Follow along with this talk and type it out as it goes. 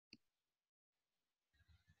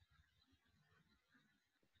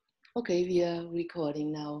Okay, we are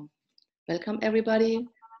recording now. Welcome everybody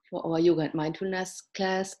for our yoga and mindfulness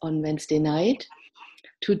class on Wednesday night.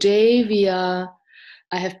 Today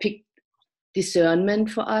I have picked discernment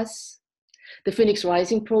for us. The Phoenix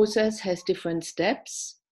Rising process has different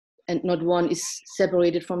steps and not one is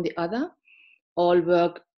separated from the other. All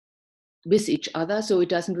work with each other, so it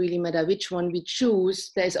doesn't really matter which one we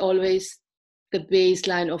choose. There's always the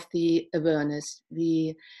baseline of the awareness.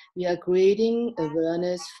 We are creating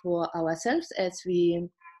awareness for ourselves as we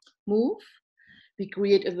move. We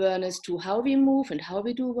create awareness to how we move and how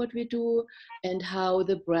we do what we do and how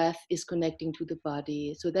the breath is connecting to the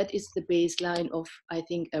body. So that is the baseline of, I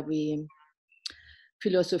think, every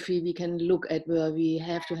philosophy we can look at, where we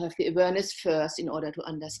have to have the awareness first in order to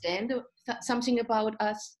understand something about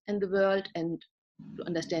us and the world, and to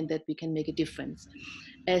understand that we can make a difference.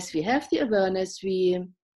 As we have the awareness, we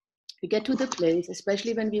get to the place,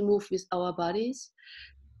 especially when we move with our bodies,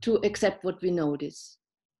 to accept what we notice,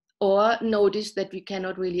 or notice that we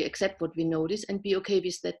cannot really accept what we notice and be okay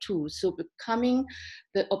with that too. So becoming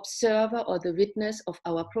the observer or the witness of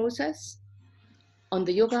our process on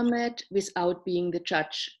the yoga mat without being the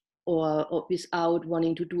judge, or without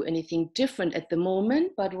wanting to do anything different at the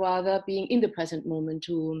moment, but rather being in the present moment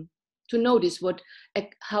to notice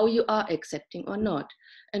how you are accepting or not.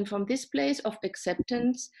 And from this place of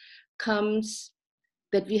acceptance comes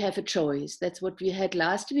that we have a choice. That's what we had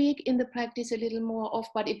last week in the practice a little more of,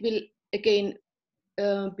 but it will again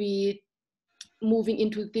be moving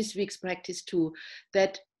into this week's practice too.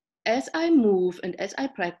 That as I move and as I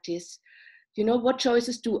practice, what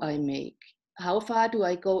choices do I make? How far do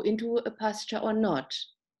I go into a posture or not?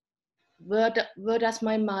 Where does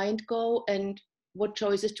my mind go, and what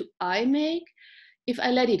choices do I make if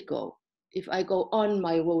I let it go? If I go on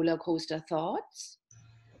my roller coaster thoughts,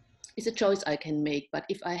 it's a choice I can make. But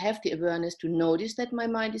if I have the awareness to notice that my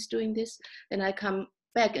mind is doing this, then I come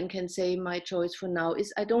back and can say my choice for now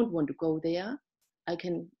is I don't want to go there. I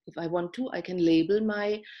can, if I want to, I can label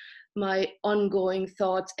my ongoing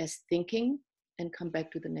thoughts as thinking and come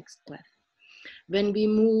back to the next breath. When we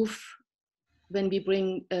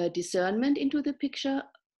bring discernment into the picture,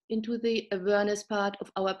 into the awareness part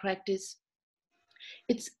of our practice,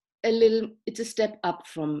 it's a step up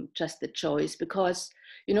from just the choice, because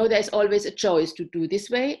there's always a choice to do this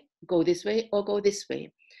way, go this way, or go this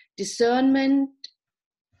way. Discernment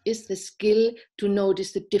is the skill to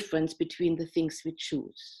notice the difference between the things we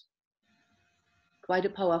choose. Quite a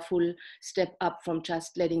powerful step up from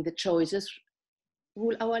just letting the choices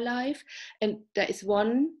rule our life. And there is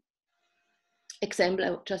one example.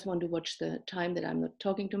 I just want to watch the time that I'm not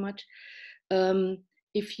talking too much.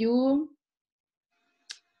 If you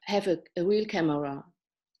have a real camera,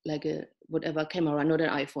 like a whatever camera, not an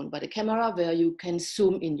iPhone, but a camera where you can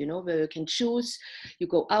zoom in, where you can choose. You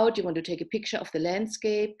go out, you want to take a picture of the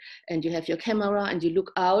landscape, and you have your camera and you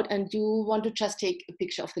look out and you want to just take a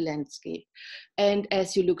picture of the landscape. And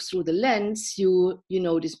as you look through the lens, you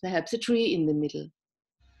notice perhaps a tree in the middle.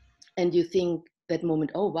 And you think that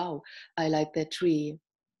moment, oh, wow, I like that tree.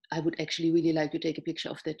 I would actually really like to take a picture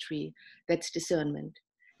of that tree. That's discernment.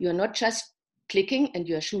 You're not just clicking and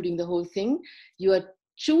you're shooting the whole thing. You are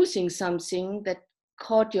choosing something that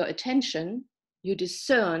caught your attention. You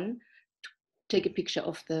discern to take a picture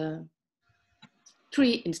of the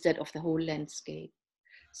tree instead of the whole landscape.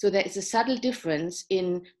 So there is a subtle difference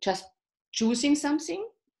in just choosing something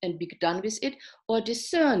and be done with it, or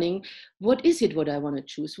discerning what is it what I want to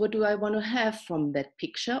choose, what do I want to have from that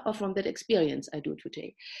picture or from that experience I do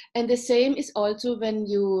today. And the same is also when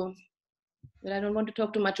I don't want to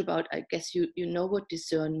talk too much about, I guess you know what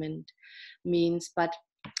discernment means, but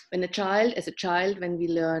when as a child, when we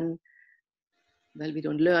learn, well, we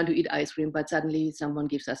don't learn to eat ice cream, but suddenly someone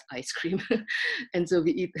gives us ice cream. And so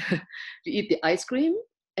we eat the ice cream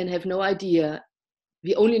and have no idea.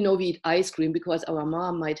 We only know we eat ice cream because our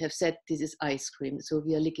mom might have said this is ice cream. So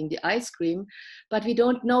we are licking the ice cream, but we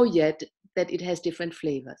don't know yet that it has different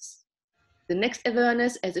flavors. The next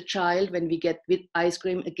awareness as a child, when we get with ice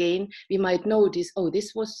cream again, we might notice, oh,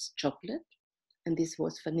 this was chocolate and this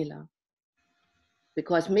was vanilla.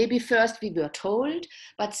 Because maybe first we were told,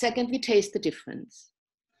 but second we taste the difference.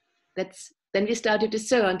 Then we start to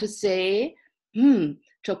discern, to say,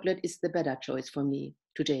 chocolate is the better choice for me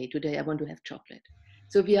today. Today I want to have chocolate.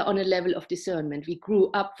 So we are on a level of discernment. We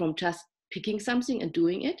grew up from just picking something and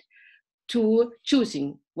doing it to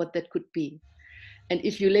choosing what that could be. And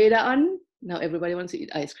if you later on, now everybody wants to eat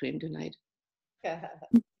ice cream tonight.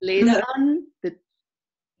 Later on, the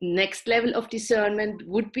next level of discernment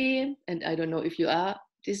would be, and I don't know if you are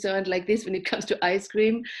discerned like this when it comes to ice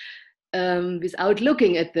cream, without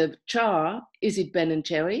looking at the jar, is it Ben and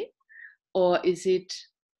Jerry? or is it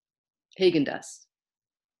Haagen-Dazs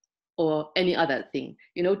or any other thing?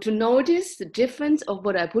 You know, to notice the difference of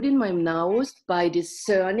what I put in my nose by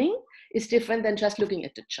discerning is different than just looking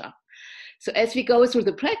at the chart. So as we go through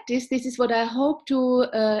the practice, this is what I hope to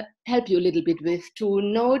help you a little bit with, to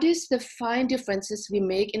notice the fine differences we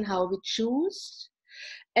make in how we choose.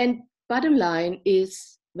 And bottom line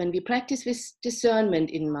is, when we practice with discernment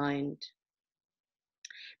in mind,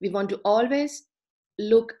 we want to always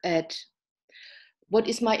look at what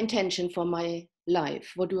is my intention for my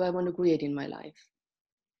life? What do I want to create in my life?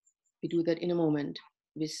 We do that in a moment,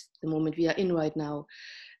 with the moment we are in right now.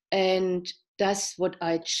 And does what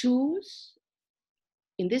I choose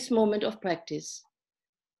in this moment of practice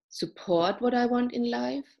support what I want in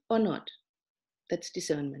life or not? That's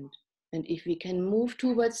discernment. And if we can move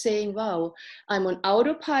towards saying, wow, I'm on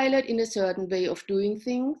autopilot in a certain way of doing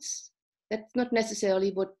things, that's not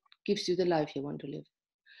necessarily what gives you the life you want to live.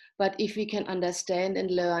 But if we can understand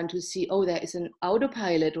and learn to see, oh, there is an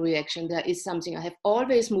autopilot reaction, there is something, I have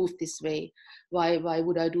always moved this way, why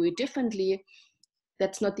would I do it differently?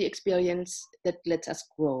 That's not the experience that lets us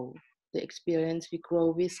grow. The experience we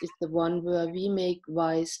grow with is the one where we make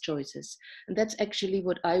wise choices. And that's actually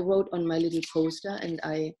what I wrote on my little poster, and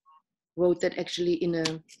I wrote that actually in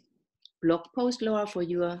a blog post, Laura, for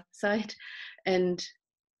your site. And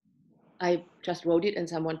I just wrote it and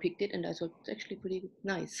someone picked it, and I thought it's actually pretty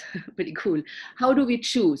nice, pretty cool. How do we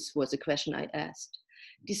choose was a question I asked.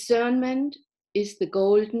 Discernment is the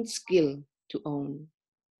golden skill to own,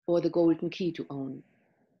 or the golden key to own.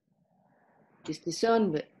 This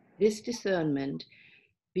discernment,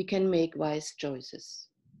 we can make wise choices.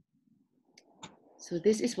 So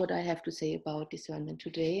this is what I have to say about discernment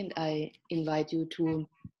today, and I invite you to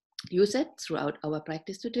use it throughout our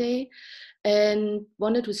practice today, and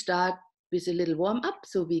wanted to start with a little warm up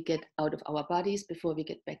so we get out of our bodies before we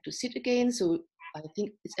get back to sit again. So I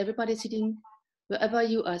think, is everybody sitting wherever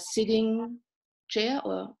you are sitting, chair,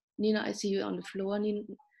 or Nina, I see you on the floor. Nina,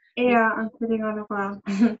 yeah, I'm sitting on the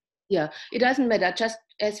ground. yeah, it doesn't matter. Just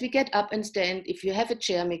as we get up and stand, if you have a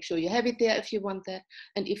chair, make sure you have it there if you want that.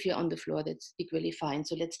 And if you're on the floor, that's equally fine.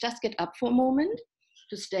 So let's just get up for a moment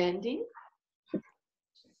to standing.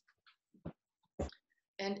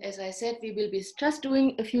 And as I said, we will be just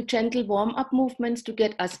doing a few gentle warm-up movements to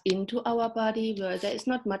get us into our body, where there is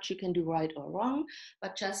not much you can do right or wrong,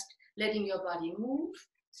 but just letting your body move,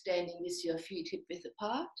 standing with your feet hip-width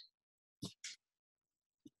apart.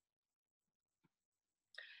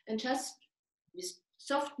 And just with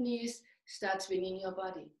soft knees, start swinging your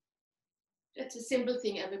body. That's a simple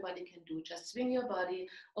thing everybody can do. Just swing your body.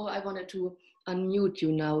 Oh, I wanted to unmute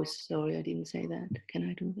you now. Sorry, I didn't say that. Can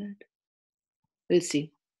I do that? We'll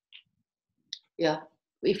see. Yeah,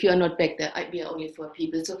 if you're not back there, we are only 4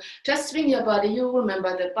 people. So just swing your body. You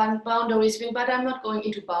remember the boundary swing, but I'm not going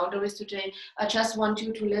into boundaries today. I just want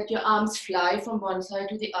you to let your arms fly from one side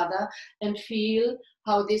to the other and feel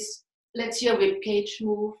how this lets your rib cage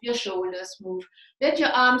move, your shoulders move. Let your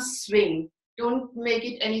arms swing. Don't make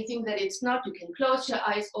it anything that it's not. You can close your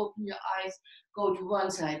eyes, open your eyes, go to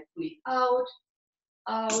one side, breathe out,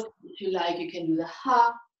 out. If you like, you can do the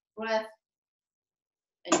ha breath.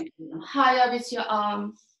 And you can go higher with your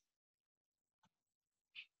arms.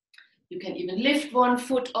 You can even lift one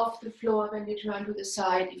foot off the floor when you turn to the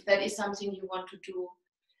side, if that is something you want to do.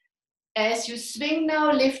 As you swing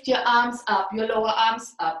now, lift your arms up, your lower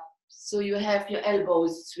arms up, so you have your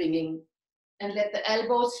elbows swinging. And let the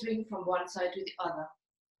elbows swing from one side to the other.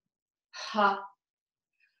 Ha,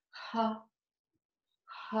 ha,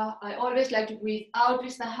 ha. I always like to breathe out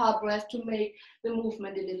with the ha breath to make the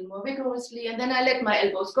movement a little more vigorously. And then I let my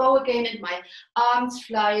elbows go again and my arms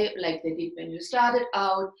fly like they did when you started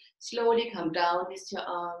out. Slowly come down with your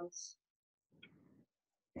arms.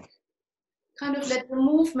 Kind of let the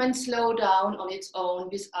movement slow down on its own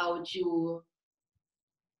without you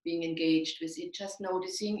being engaged with it. Just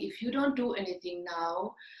noticing, if you don't do anything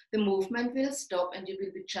now, the movement will stop and you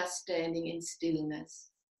will be just standing in stillness.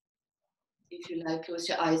 If you like, close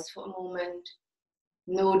your eyes for a moment.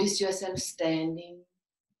 Notice yourself standing.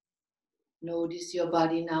 Notice your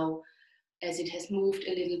body now as it has moved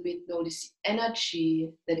a little bit. Notice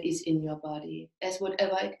energy that is in your body, as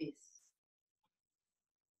whatever it is.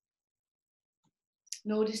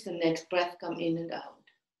 Notice the next breath come in and out.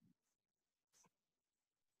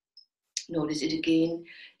 Notice it again.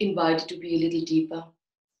 Invite it to be a little deeper.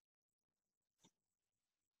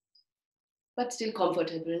 But still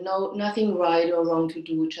comfortable. No, nothing right or wrong to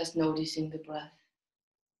do, just noticing the breath.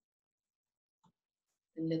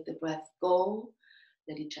 And let the breath go.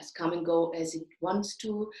 Let it just come and go as it wants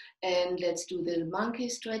to. And let's do the monkey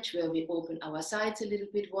stretch where we open our sides a little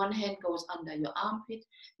bit. One hand goes under your armpit,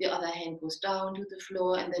 the other hand goes down to the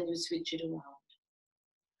floor, and then you switch it around.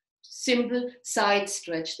 Simple side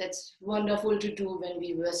stretch. That's wonderful to do when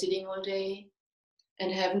we were sitting all day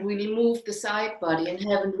and haven't really moved the side body and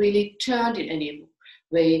haven't really turned in any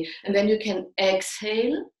way. And then you can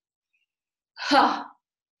exhale. Ha,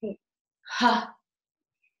 ha,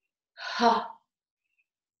 ha,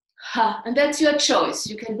 ha. And that's your choice.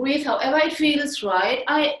 You can breathe however it feels right.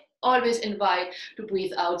 I always invite to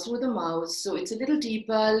breathe out through the mouth. So it's a little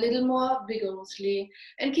deeper, a little more vigorously,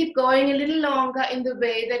 and keep going a little longer in the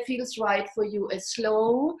way that feels right for you, as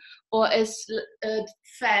slow or as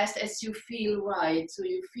fast as you feel right. So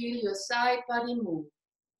you feel your side body move.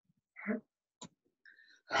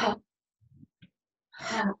 Ha,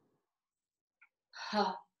 ha,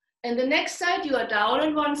 ha. And the next side, you are down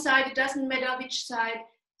on one side. It doesn't matter which side.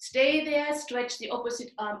 Stay there, stretch the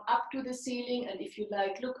opposite arm up to the ceiling, and if you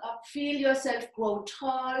like, look up, feel yourself grow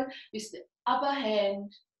tall with the upper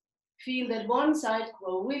hand. Feel that one side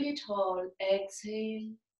grow really tall. Exhale.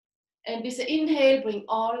 And with the inhale, bring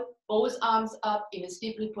both arms up in a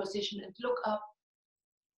steeple position and look up.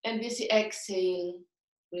 And with the exhale,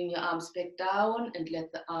 bring your arms back down and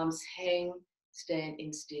let the arms hang, stand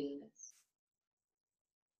in stillness.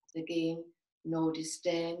 Again, notice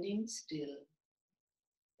standing still.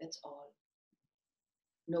 That's all.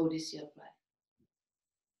 Notice your breath.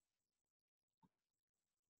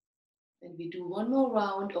 And we do one more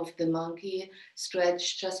round of the monkey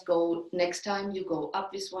stretch. Just go, next time you go up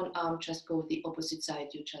with one arm, just go the opposite side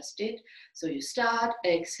you just did. So you start,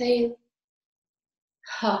 exhale.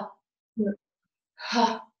 Ha,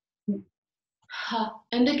 ha, ha.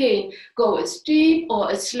 And again, go as deep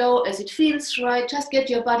or as slow as it feels right. Just get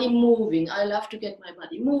your body moving. I love to get my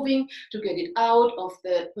body moving, to get it out of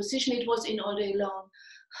the position it was in all day long.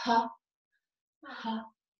 Ha, ha.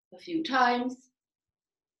 A few times.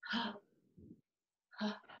 Ha,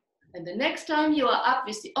 ha. And the next time you are up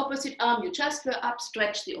with the opposite arm, you just were up,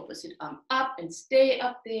 stretch the opposite arm up and stay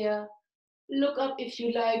up there. Look up if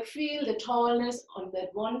you like, feel the tallness on that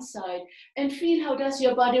one side and feel how does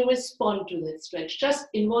your body respond to that stretch, just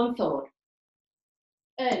in one thought.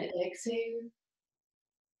 And exhale.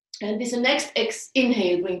 And with the next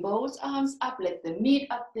inhale, bring both arms up, let them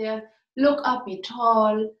meet up there. Look up, be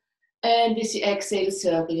tall. And with the exhale,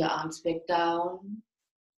 circle your arms back down.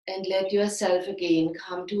 And let yourself again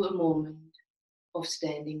come to a moment of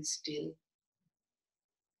standing still,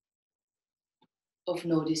 of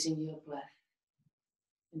noticing your breath.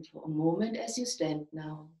 And for a moment as you stand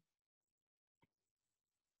now,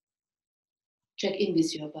 check in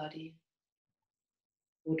with your body.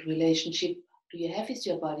 What relationship do you have with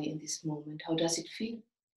your body in this moment? How does it feel?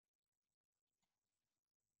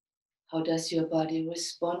 How does your body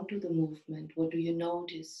respond to the movement? What do you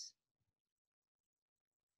notice?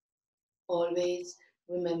 Always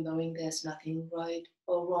remembering there's nothing right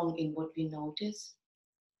or wrong in what we notice.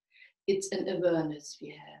 It's an awareness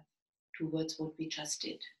we have towards what we just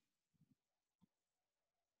did.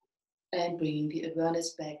 And bringing the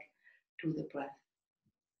awareness back to the breath.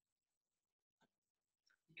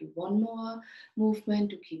 Do one more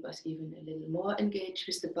movement to keep us even a little more engaged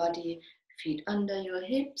with the body. Feet under your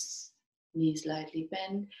hips, knees lightly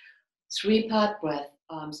bent. 3-part breath.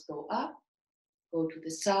 Arms go up, go to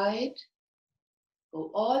the side,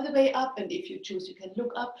 go all the way up, and if you choose, you can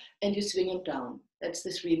look up and you swing them down. That's the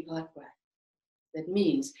 3-part breath. That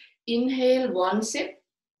means inhale, 1 sip,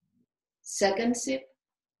 2nd sip,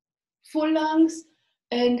 full lungs,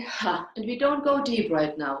 and ha. And we don't go deep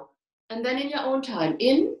right now. And then in your own time,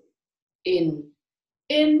 in,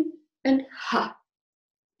 and ha.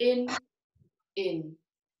 In,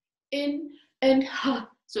 and ha.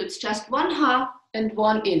 So it's just 1 ha and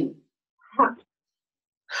 1 in. Ha.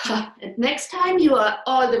 Ha. And next time you are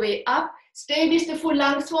all the way up, stay with the full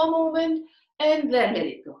lungs for a moment, and then let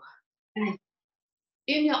it go.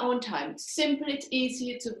 In your own time. It's simple, it's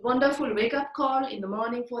easy, it's a wonderful wake-up call in the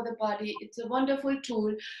morning for the body. It's a wonderful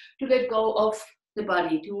tool to let go of the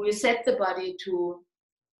body, to reset the body, to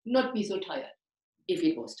not be so tired, if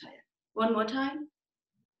it was tired. One more time.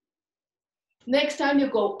 Next time you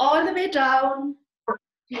go all the way down,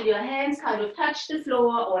 till your hands kind of touch the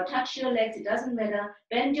floor or touch your legs, it doesn't matter.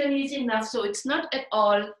 Bend your knees enough so it's not at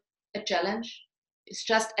all a challenge. It's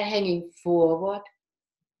just a hanging forward.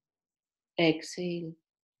 Exhale.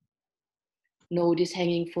 Notice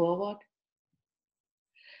hanging forward.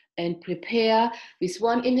 And prepare with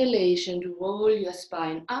one inhalation to roll your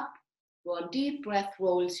spine up. One deep breath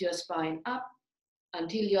rolls your spine up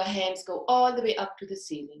until your hands go all the way up to the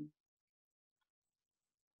ceiling.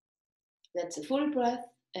 That's a full breath.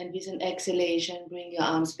 And with an exhalation, bring your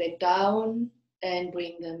arms back down and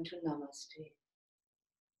bring them to Namaste.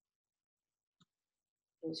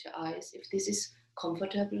 Close your eyes if this is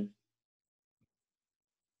comfortable.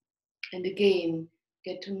 And again,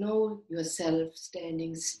 get to know yourself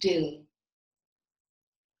standing still.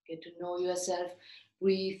 Get to know yourself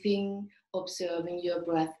breathing, observing your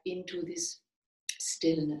breath into this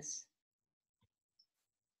stillness.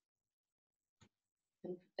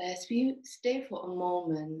 And as we stay for a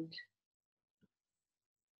moment,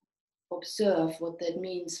 observe what that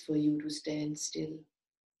means for you to stand still.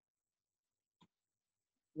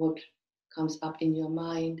 What comes up in your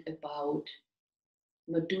mind about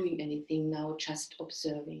not doing anything now, just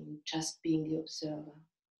observing, just being the observer.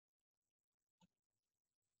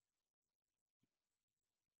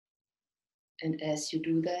 And as you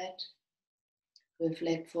do that,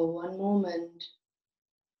 reflect for one moment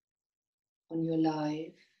on your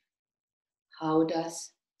life. How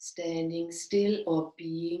does standing still or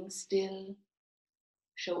being still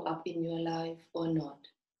show up in your life or not?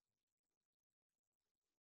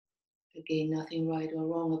 Again, nothing right or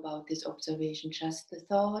wrong about this observation, just the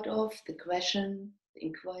thought of, the question, the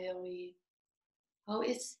inquiry. How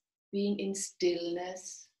is being in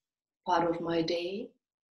stillness part of my day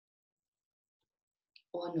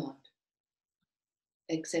or not?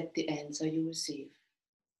 Accept the answer you receive.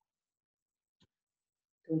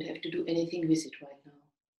 Don't have to do anything with it right now.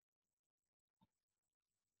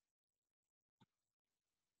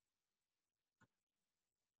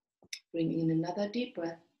 Bring in another deep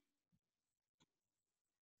breath.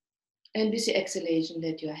 And with the exhalation,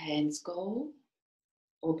 let your hands go.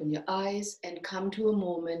 Open your eyes and come to a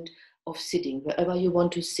moment of sitting, wherever you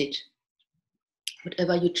want to sit.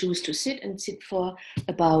 Whatever you choose to sit, and sit for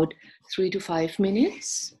about 3 to 5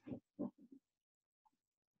 minutes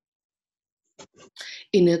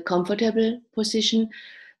in a comfortable position.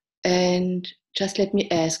 And just let me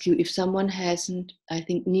ask you, if someone hasn't, I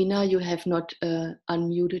think Nina, you have not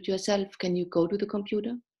unmuted yourself. Can you go to the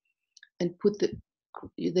computer and put the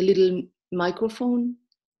little microphone?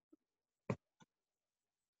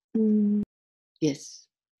 Yes,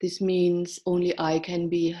 this means only I can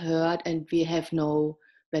be heard and we have no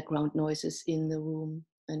background noises in the room.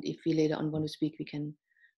 And if we later on want to speak,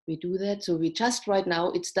 we do that. So we just right now,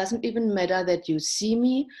 it doesn't even matter that you see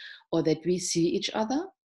me or that we see each other.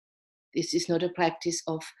 This is not a practice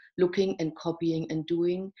of looking and copying and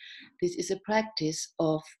doing. This is a practice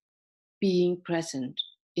of being present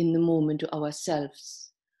in the moment to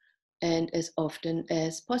ourselves, and as often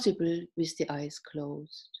as possible with the eyes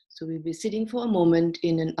closed. So we'll be sitting for a moment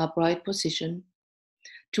in an upright position.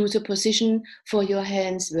 Choose a position for your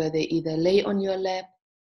hands where they either lay on your lap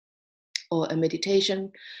or a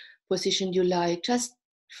meditation position you like. Just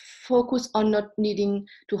focus on not needing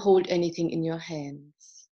to hold anything in your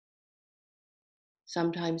hands.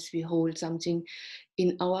 Sometimes we hold something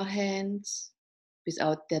in our hands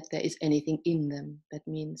without that there is anything in them. That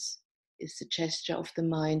means it's the gesture of the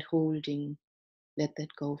mind holding. Let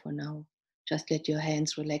that go for now. Just let your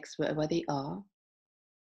hands relax wherever they are.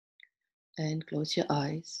 And close your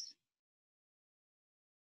eyes.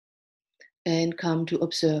 And come to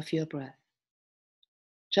observe your breath.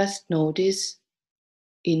 Just notice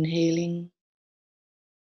inhaling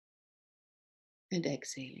and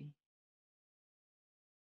exhaling.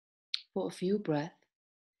 For a few breaths,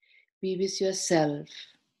 be with yourself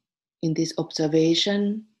in this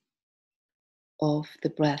observation of the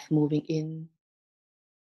breath moving in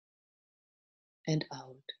and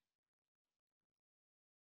out.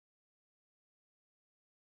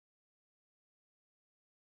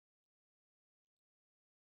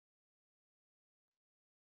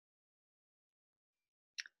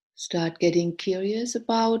 Start getting curious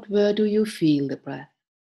about where do you feel the breath?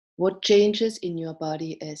 What changes in your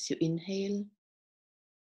body as you inhale?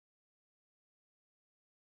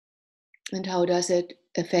 And how does it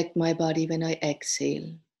affect my body when I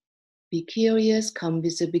exhale? Be curious, come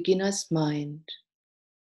with a beginner's mind,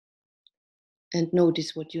 and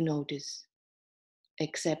notice what you notice.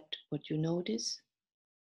 Accept what you notice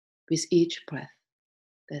with each breath.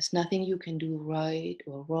 There's nothing you can do right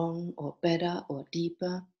or wrong or better or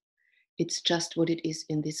deeper. It's just what it is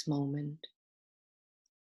in this moment.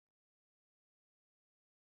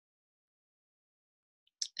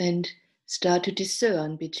 And start to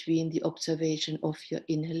discern between the observation of your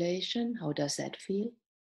inhalation. How does that feel?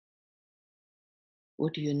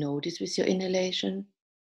 What do you notice with your inhalation?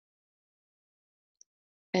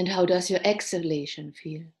 And how does your exhalation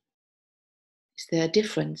feel? Is there a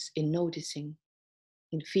difference in noticing,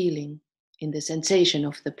 in feeling, in the sensation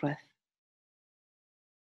of the breath?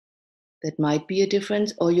 That might be a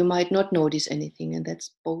difference, or you might not notice anything, and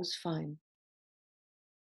that's both fine.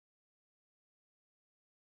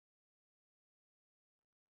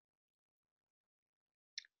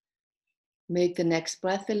 Make the next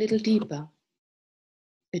breath a little deeper.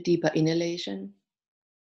 A deeper inhalation,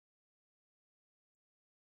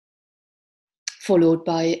 followed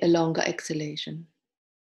by a longer exhalation.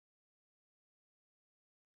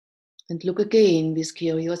 And look again with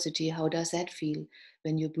curiosity, how does that feel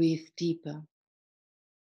when you breathe deeper?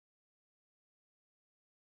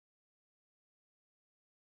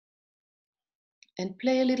 And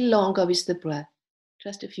play a little longer with the breath,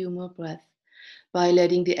 just a few more breaths, by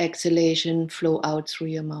letting the exhalation flow out through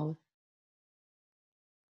your mouth.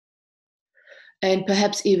 And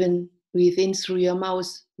perhaps even breathe in through your mouth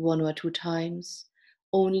 1 or 2 times,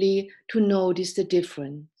 only to notice the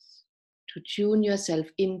difference, to tune yourself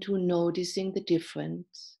into noticing the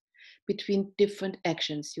difference between different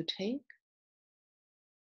actions you take.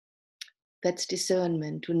 That's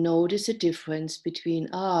discernment, to notice the difference between,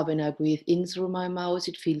 when I breathe in through my mouth,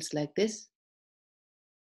 it feels like this.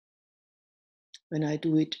 When I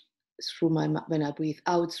do it when I breathe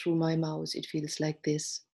out through my mouth, it feels like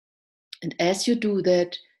this. And as you do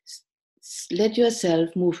that, let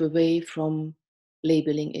yourself move away from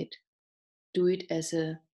labeling it. Do it as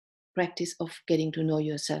a practice of getting to know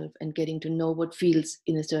yourself and getting to know what feels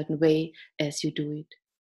in a certain way as you do it.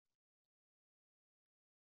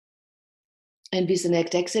 And with the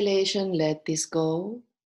next exhalation, let this go.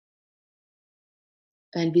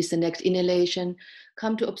 And with the next inhalation,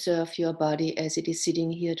 come to observe your body as it is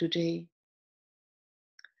sitting here today.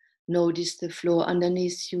 Notice the floor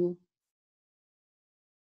underneath you.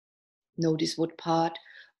 Notice what part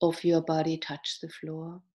of your body touches the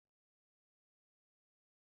floor.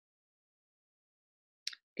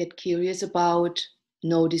 Get curious about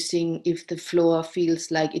noticing if the floor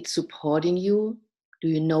feels like it's supporting you. Do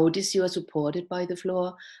you notice you are supported by the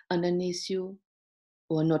floor underneath you,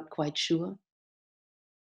 or not quite sure?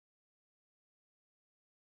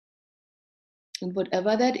 And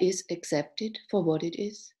whatever that is, accept it for what it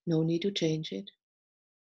is. No need to change it.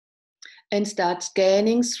 And start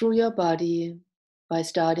scanning through your body by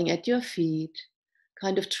starting at your feet,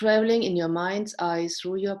 kind of traveling in your mind's eye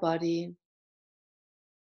through your body,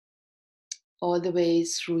 all the way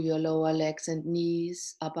through your lower legs and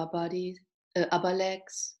knees, upper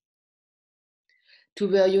legs, to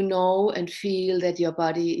where you know and feel that your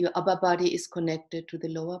upper body is connected to the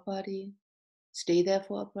lower body. Stay there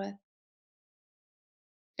for a breath.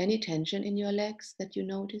 Any tension in your legs that you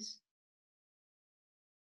notice?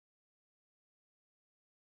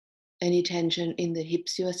 Any tension in the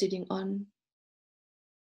hips you are sitting on?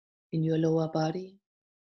 In your lower body?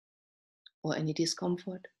 Or any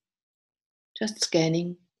discomfort? Just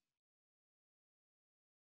scanning.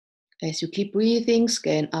 As you keep breathing,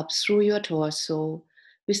 scan up through your torso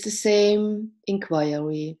with the same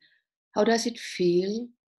inquiry. How does it feel,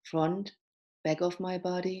 front, back of my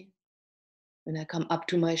body, when I come up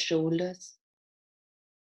to my shoulders?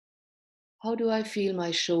 How do I feel my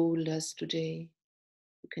shoulders today?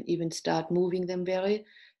 You can even start moving them very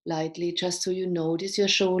lightly, just so you notice your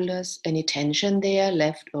shoulders. Any tension there,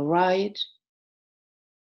 left or right?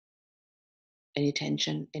 Any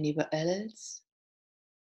tension anywhere else?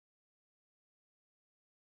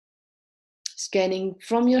 Scanning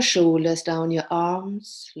from your shoulders down your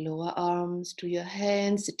arms, lower arms, to your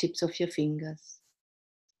hands, the tips of your fingers.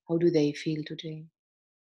 How do they feel today?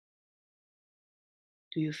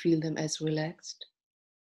 Do you feel them as relaxed?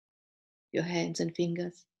 Your hands and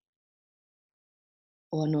fingers?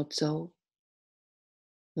 Or not so?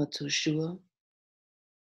 Not so sure?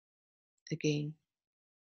 Again,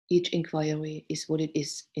 each inquiry is what it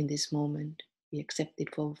is in this moment. We accept it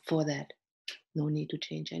for that. No need to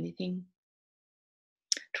change anything.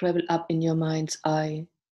 Travel up in your mind's eye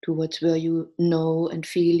towards where you know and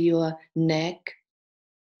feel your neck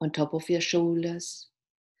on top of your shoulders.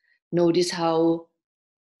 Notice how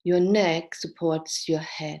your neck supports your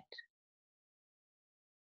head.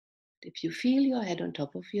 If you feel your head on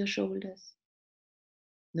top of your shoulders,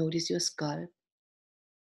 notice your scalp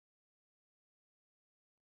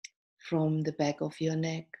from the back of your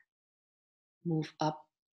neck. Move up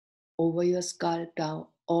over your scalp, down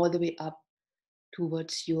all the way up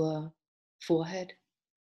towards your forehead.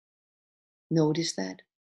 Notice that.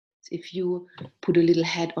 If you put a little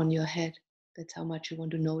head on your head, that's how much you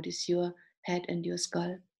want to notice your head and your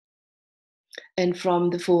scalp. And from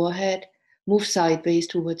the forehead, move sideways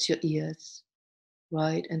towards your ears,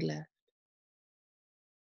 right and left.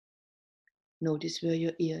 Notice where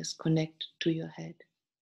your ears connect to your head.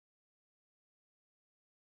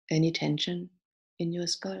 Any tension in your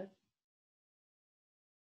scalp?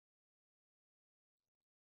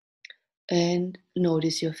 And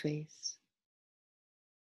notice your face,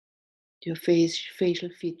 your facial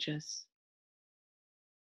features.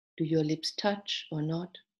 Do your lips touch or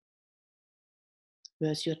not?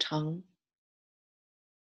 Where's your tongue?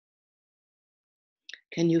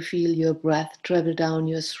 Can you feel your breath travel down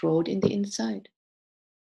your throat in the inside?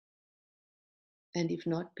 And if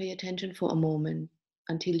not, pay attention for a moment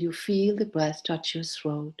until you feel the breath touch your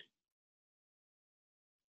throat.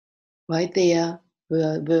 Right there,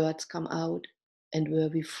 where words come out and where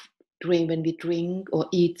when we drink or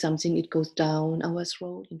eat something, it goes down our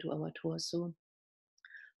throat into our torso.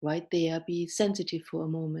 Right there, be sensitive for a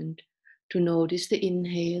moment to notice the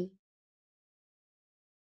inhale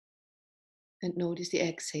and notice the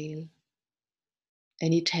exhale.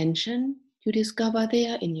 Any tension you discover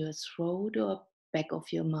there in your throat or back of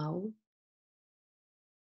your mouth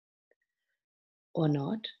or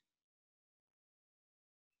not.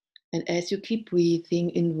 And as you keep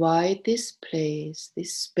breathing, invite this place,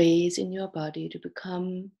 this space in your body to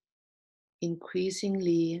become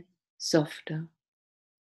increasingly softer,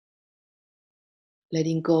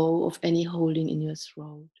 letting go of any holding in your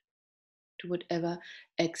throat to whatever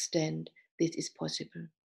extent this is possible.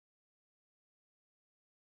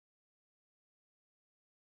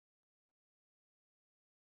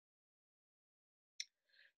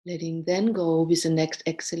 Letting then go with the next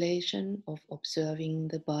exhalation of observing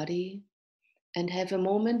the body, and have a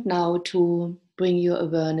moment now to bring your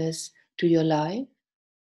awareness to your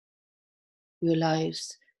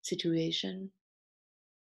life's situation.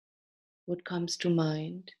 What comes to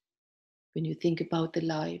mind when you think about the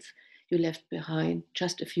life you left behind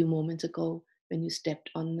just a few moments ago when you stepped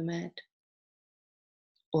on the mat,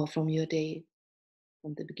 or from your day,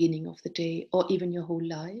 from the beginning of the day, or even your whole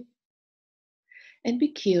life? And be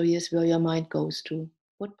curious where your mind goes to.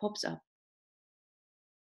 What pops up?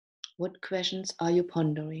 What questions are you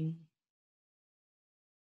pondering?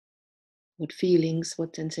 What feelings,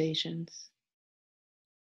 what sensations?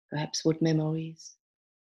 Perhaps what memories?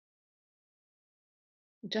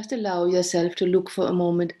 Just allow yourself to look for a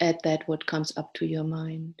moment at that, what comes up to your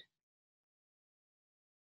mind,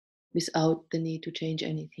 without the need to change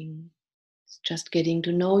anything. It's just getting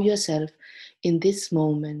to know yourself in this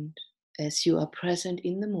moment as you are present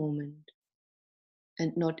in the moment,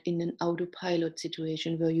 and not in an autopilot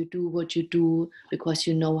situation where you do what you do because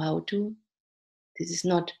you know how to. This is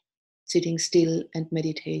not sitting still and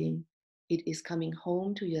meditating. It is coming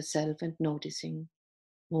home to yourself and noticing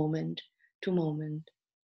moment to moment.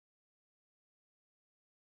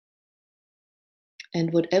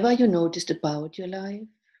 And whatever you noticed about your life,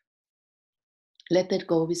 let that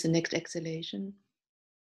go with the next exhalation.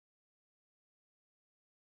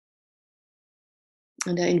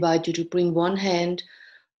 And I invite you to bring one hand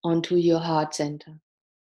onto your heart center.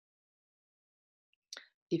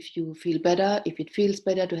 If you feel better, if it feels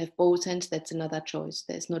better to have both hands, that's another choice.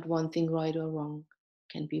 There's not one thing right or wrong.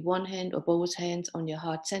 It can be one hand or both hands on your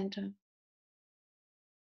heart center.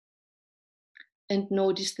 And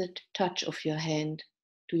notice the touch of your hand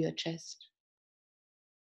to your chest.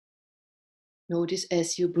 Notice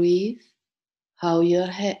as you breathe how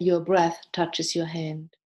your breath touches your hand.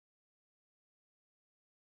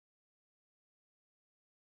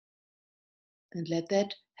 And let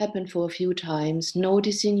that happen for a few times,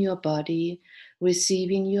 noticing your body,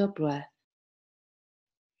 receiving your breath,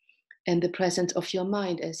 and the presence of your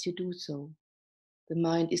mind as you do so. The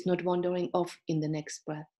mind is not wandering off in the next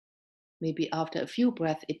breath. Maybe after a few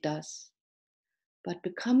breaths it does. But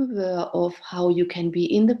become aware of how you can be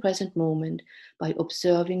in the present moment by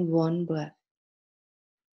observing one breath.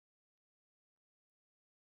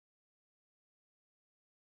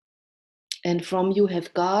 And from you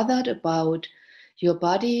have gathered about your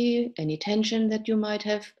body, any tension that you might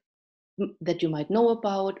have, that you might know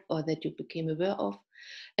about, or that you became aware of,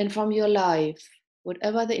 and from your life,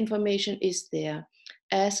 whatever the information is there,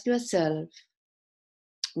 ask yourself,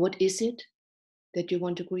 what is it that you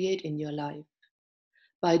want to create in your life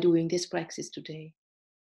by doing this practice today?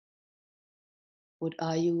 What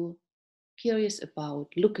are you curious about,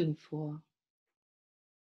 looking for?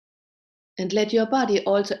 And let your body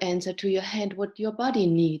also answer to your hand what your body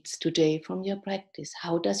needs today from your practice.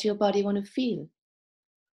 How does your body want to feel?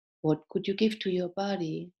 What could you give to your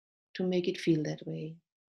body to make it feel that way?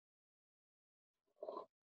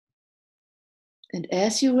 And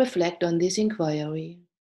as you reflect on this inquiry,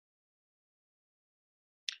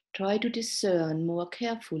 try to discern more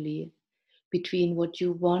carefully between what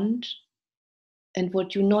you want and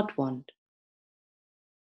what you not want.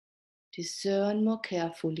 Discern more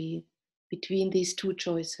carefully between these two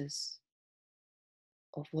choices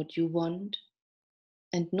of what you want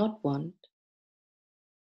and not want.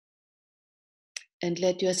 And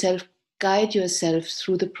let yourself guide yourself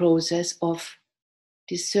through the process of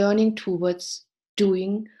discerning towards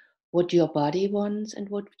doing what your body wants and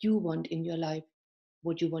what you want in your life,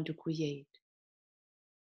 what you want to create.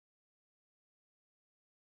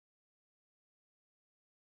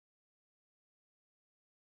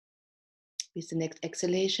 With the next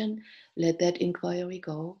exhalation, let that inquiry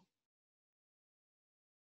go.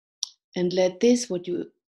 And let this, what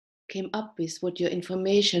you came up with, what your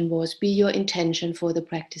information was, be your intention for the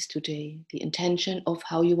practice today. The intention of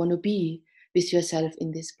how you want to be with yourself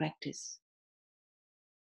in this practice.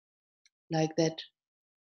 Like that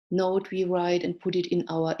note we write and put it in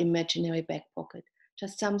our imaginary back pocket.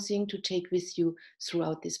 Just something to take with you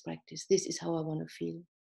throughout this practice. This is how I want to feel.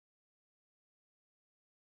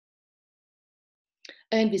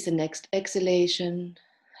 And with the next exhalation,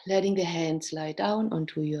 letting the hands lie down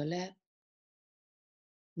onto your lap.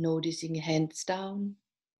 Noticing hands down,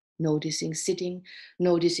 noticing sitting,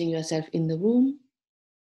 noticing yourself in the room.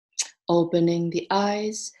 Opening the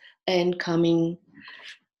eyes and coming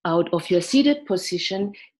out of your seated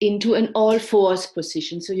position into an all fours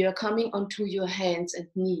position. So you're coming onto your hands and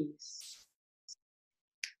knees,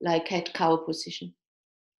 like cat-cow position.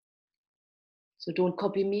 So don't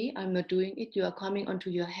copy me, I'm not doing it. You are coming onto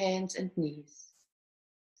your hands and knees.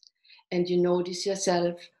 And you notice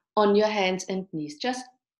yourself on your hands and knees. Just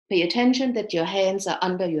pay attention that your hands are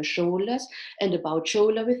under your shoulders and about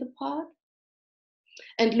shoulder width apart.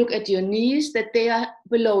 And look at your knees, that they are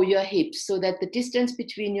below your hips, so that the distance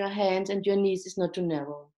between your hands and your knees is not too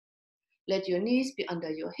narrow. Let your knees be under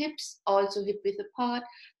your hips, also hip width apart.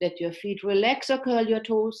 Let your feet relax or curl your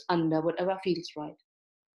toes under, whatever feels right.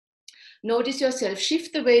 Notice yourself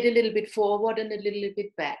shift the weight a little bit forward and a little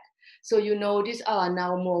bit back. So you notice,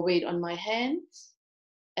 now more weight on my hands.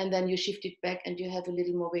 And then you shift it back and you have a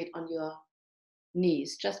little more weight on your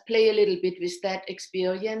knees. Just play a little bit with that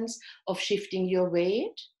experience of shifting your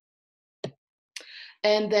weight.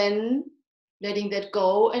 And then letting that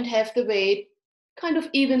go and have the weight kind of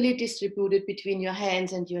evenly distributed between your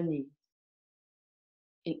hands and your knees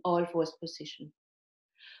in all fours position.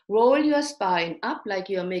 Roll your spine up like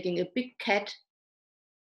you're making a big cat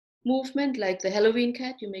movement, like the Halloween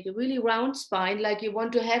cat. You make a really round spine, like you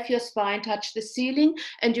want to have your spine touch the ceiling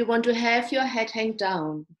and you want to have your head hang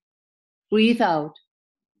down. Breathe out.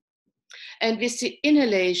 And with the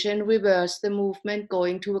inhalation, reverse the movement,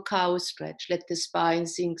 going to a cow stretch. Let the spine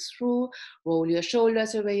sink through, roll your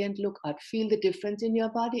shoulders away and look up. Feel the difference in your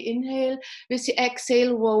body. Inhale, with the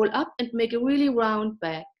exhale, roll up and make a really round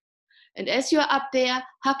back. And as you're up there,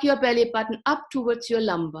 hug your belly button up towards your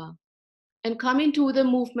lumbar. And come into the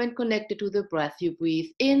movement connected to the breath. You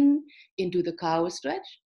breathe in, into the cow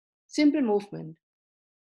stretch. Simple movement.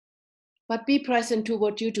 But be present to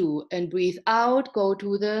what you do. And breathe out, go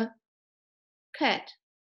to the cat.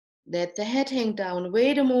 Let the head hang down.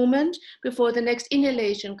 Wait a moment before the next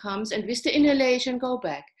inhalation comes, and with the inhalation, go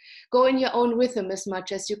back. Go in your own rhythm as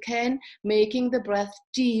much as you can, making the breath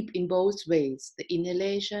deep in both ways, the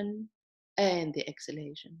inhalation and the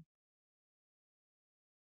exhalation.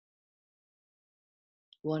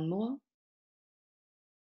 One more.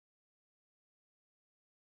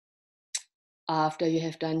 After you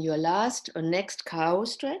have done your last or next cow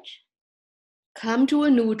stretch, come to a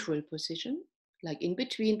neutral position, like in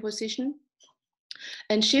between position,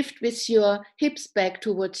 and shift with your hips back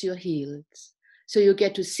towards your heels. So you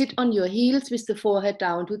get to sit on your heels with the forehead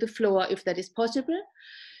down to the floor if that is possible.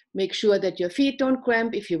 Make sure that your feet don't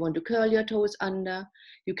cramp if you want to curl your toes under.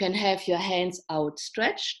 You can have your hands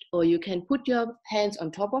outstretched, or you can put your hands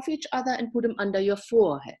on top of each other and put them under your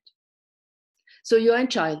forehead. So you're in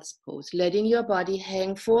child's pose, letting your body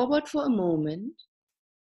hang forward for a moment,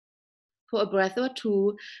 for a breath or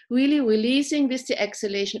two, really releasing with the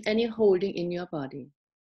exhalation any holding in your body.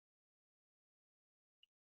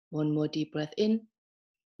 One more deep breath in.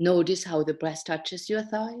 Notice how the breath touches your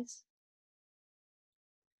thighs.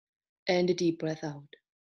 And a deep breath out.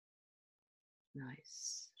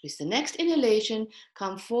 Nice. With the next inhalation,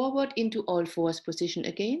 come forward into all fours position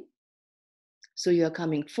again. So you're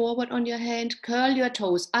coming forward on your hand, curl your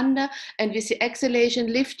toes under, and with the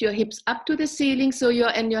exhalation, lift your hips up to the ceiling so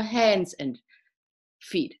you're on your hands and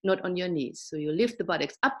feet, not on your knees. So you lift the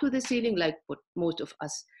buttocks up to the ceiling like what most of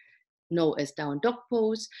us know as down dog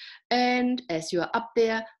pose. And as you're up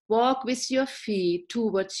there, walk with your feet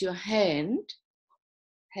towards your hands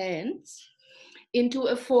into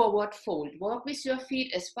a forward fold. Walk with your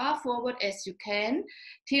feet as far forward as you can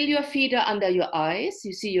till your feet are under your eyes.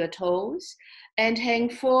 You see your toes, and hang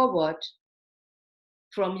forward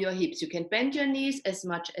from your hips. You can bend your knees as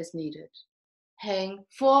much as needed. Hang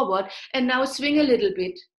forward, and now swing a little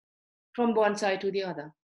bit from one side to the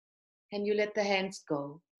other. And you let the hands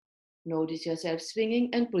go. Notice yourself swinging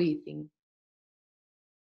and breathing.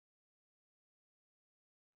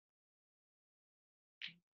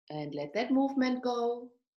 And let that movement go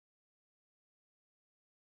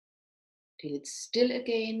till it's still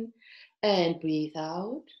again. And breathe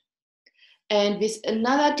out. And with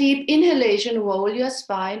another deep inhalation, roll your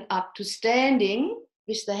spine up to standing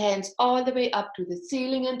with the hands all the way up to the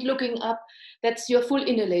ceiling and looking up. That's your full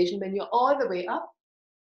inhalation when you're all the way up.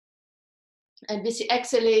 And with the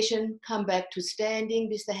exhalation, come back to standing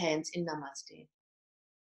with the hands in Namaste.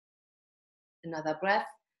 Another breath,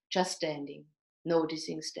 just standing,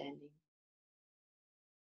 noticing standing.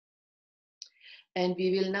 And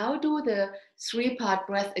we will now do the 3-part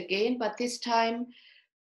breath again, but this time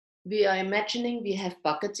we are imagining we have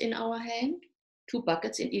buckets in our hand, 2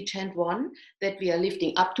 buckets in each hand, one that we are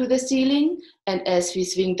lifting up to the ceiling. And as we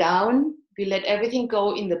swing down, we let everything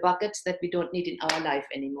go in the buckets that we don't need in our life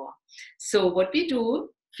anymore. So what we do,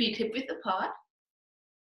 feet hip width apart,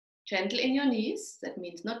 gentle in your knees, that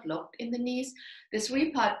means not locked in the knees. The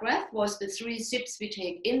 3-part breath was the 3 sips we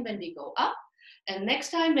take in when we go up. And next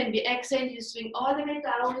time when we exhale, you swing all the way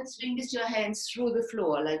down and swing with your hands through the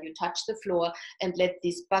floor, like you touch the floor, and let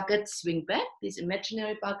these buckets swing back, these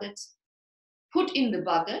imaginary buckets. Put in the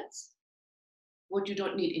buckets what you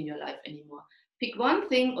don't need in your life anymore. Pick 1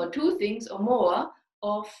 thing or 2 things or more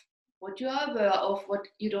of what you are aware of, what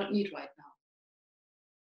you don't need right now.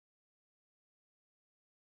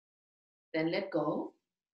 Then let go.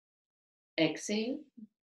 Exhale.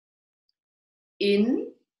 In.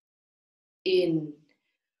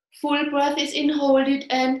 Full breath is in, hold it,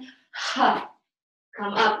 and ha.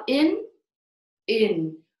 Come up, in.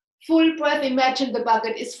 Full breath, imagine the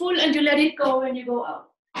bucket is full and you let it go when you go out.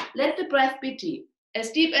 Let the breath be deep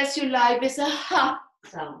as you like with a ha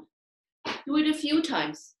sound. Do it a few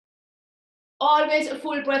times. Always a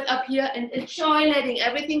full breath up here and enjoy letting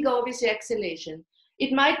everything go with the exhalation.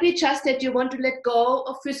 It might be just that you want to let go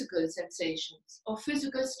of physical sensations or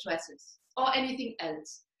physical stresses or anything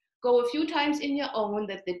else. Go a few times in your own,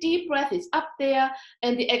 that the deep breath is up there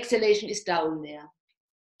and the exhalation is down there.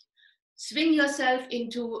 Swing yourself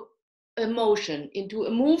into a motion, into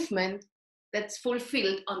a movement that's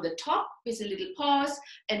fulfilled on the top with a little pause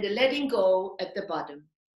and a letting go at the bottom.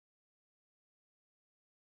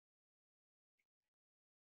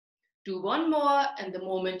 Do 1 more, and the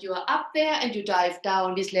moment you are up there and you dive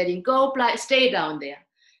down with letting go, stay down there.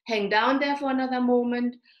 Hang down there for another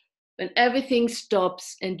moment when everything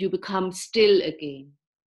stops and you become still again.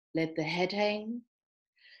 Let the head hang.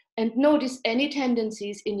 And notice any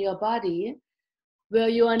tendencies in your body where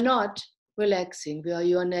you are not relaxing, where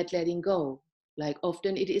you are not letting go. Like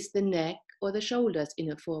often it is the neck or the shoulders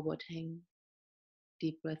in a forward hang.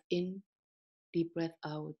 Deep breath in, deep breath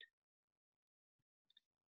out.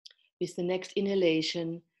 With the next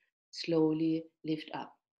inhalation, slowly lift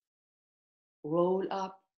up. Roll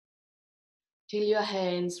up till your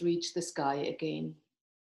hands reach the sky again.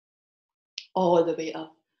 All the way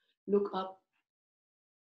up. Look up.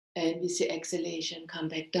 And with the exhalation, come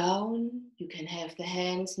back down. You can have the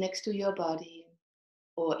hands next to your body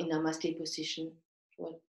or in Namaste position for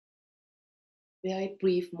a very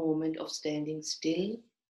brief moment of standing still,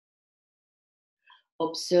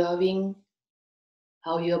 observing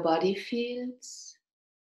how your body feels,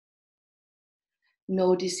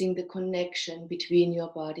 noticing the connection between your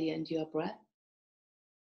body and your breath.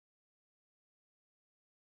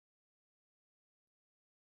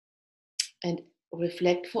 And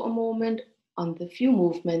reflect for a moment on the few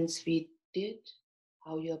movements we did,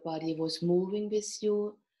 how your body was moving with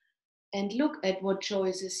you, and look at what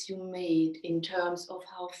choices you made in terms of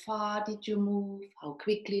how far did you move, how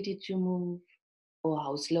quickly did you move, or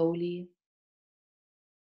how slowly.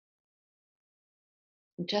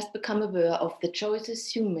 And just become aware of the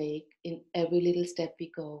choices you make in every little step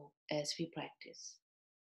we go as we practice.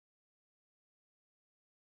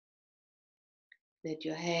 Let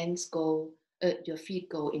your hands go, your feet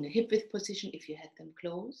go in a hip width position if you had them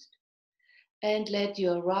closed. And let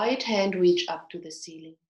your right hand reach up to the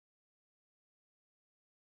ceiling.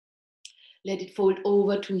 Let it fold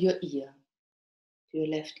over to your ear, to your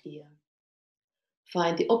left ear.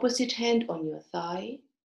 Find the opposite hand on your thigh,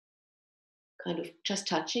 kind of just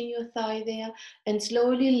touching your thigh there, and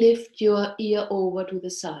slowly lift your ear over to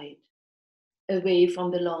the side, away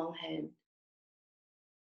from the long hand.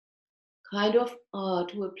 Kind of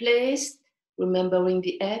to a place, remembering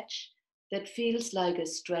the edge, that feels like a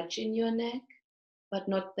stretch in your neck, but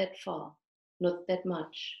not that far, not that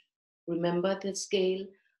much. Remember the scale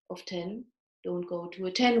of 10. Don't go to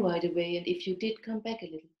a 10 right away. And if you did, come back a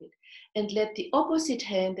little bit. And let the opposite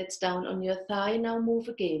hand that's down on your thigh now move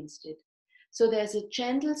against it. So there's a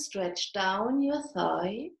gentle stretch down your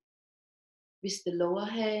thigh with the lower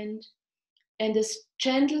hand, and a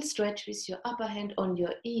gentle stretch with your upper hand on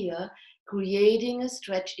your ear, creating a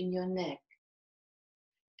stretch in your neck.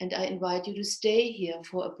 And I invite you to stay here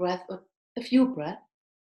for a breath or a few breaths,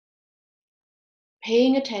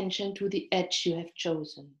 paying attention to the edge you have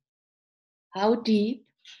chosen. How deep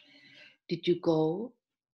did you go?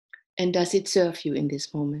 And does it serve you in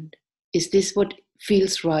this moment? Is this what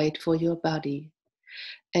feels right for your body?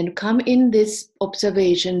 And come in this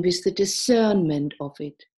observation with the discernment of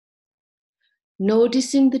it.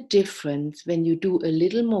 Noticing the difference when you do a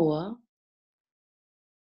little more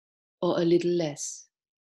or a little less.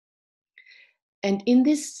 And in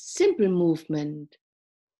this simple movement,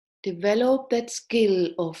 develop that skill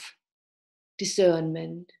of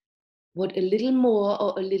discernment, what a little more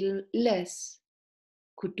or a little less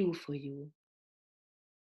could do for you.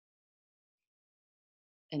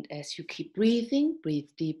 And as you keep breathing, breathe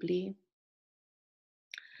deeply.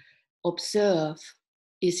 Observe,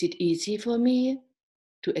 is it easy for me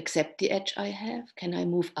to accept the edge I have? Can I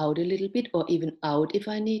move out a little bit or even out if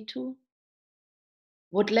I need to?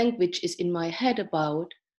 What language is in my head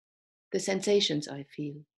about the sensations I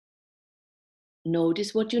feel?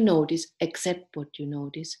 Notice what you notice, accept what you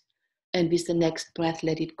notice. And with the next breath,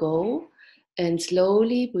 let it go. And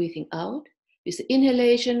slowly breathing out. With the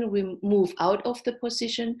inhalation, we move out of the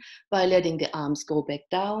position by letting the arms go back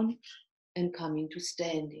down and coming to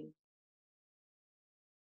standing.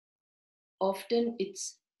 Often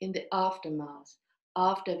it's in the aftermath,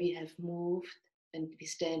 after we have moved and we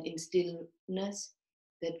stand in stillness,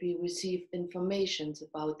 that we receive informations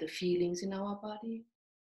about the feelings in our body,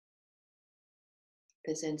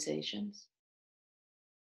 the sensations,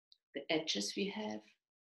 the edges we have,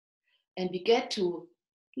 and we get to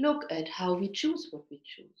look at how we choose what we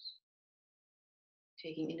choose.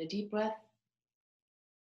 Taking in a deep breath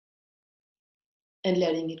and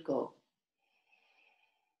letting it go.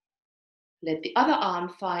 Let the other arm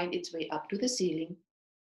find its way up to the ceiling.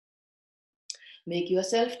 Make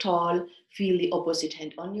yourself tall. Feel the opposite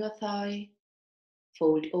hand on your thigh.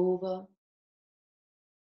 Fold over.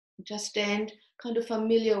 Just stand, kind of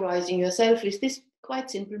familiarizing yourself with this quite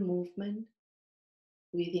simple movement.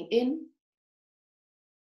 Breathing in.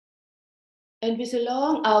 And with a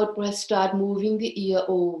long out breath, start moving the ear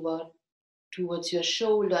over towards your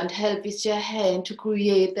shoulder and help with your hand to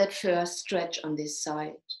create that first stretch on this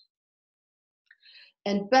side.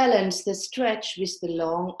 And balance the stretch with the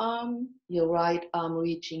long arm, your right arm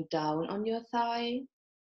reaching down on your thigh,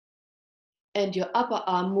 and your upper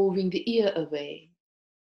arm moving the ear away.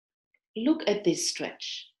 Look at this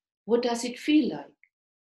stretch. What does it feel like?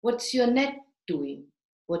 What's your neck doing?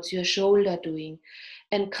 What's your shoulder doing?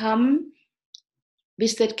 And come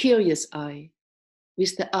with that curious eye,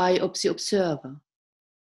 with the eye of the observer,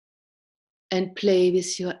 and play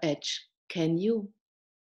with your edge. Can you?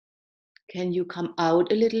 Can you come out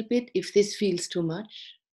a little bit if this feels too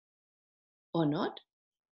much or not?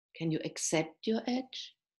 Can you accept your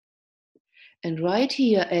edge? And right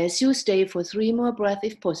here, as you stay for 3 more breaths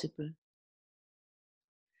if possible,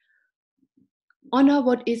 honor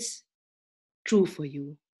what is true for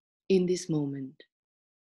you in this moment.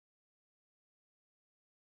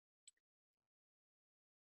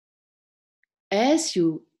 As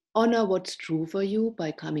you honor what's true for you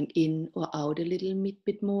by coming in or out a little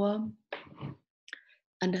bit more,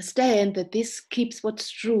 understand that this keeps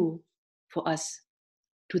what's true for us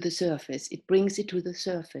to the surface. It brings it to the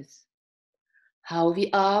surface. How we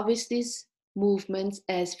are with these movements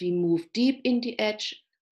as we move deep in the edge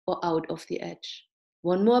or out of the edge.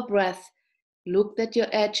 1 more breath. Look that your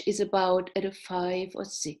edge is about at a 5 or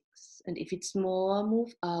 6. And if it's more,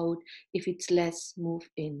 move out. If it's less, move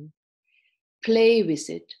in. Play with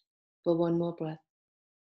it for 1 more breath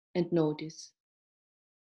and notice.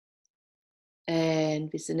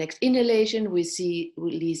 And with the next inhalation,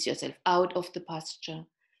 release yourself out of the posture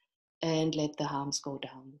and let the arms go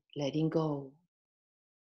down, letting go.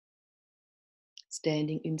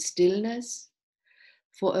 Standing in stillness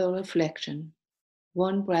for a reflection,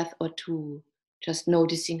 1 breath or 2, just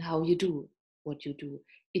noticing how you do what you do.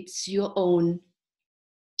 It's your own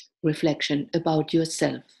reflection about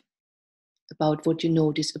yourself, about what you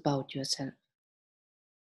notice about yourself.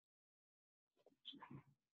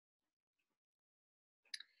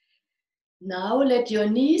 Now let your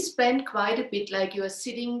knees bend quite a bit like you are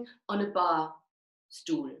sitting on a bar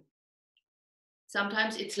stool.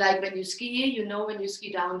 Sometimes it's like when you ski, you know, when you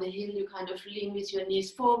ski down the hill, you kind of lean with your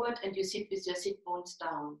knees forward and you sit with your sit bones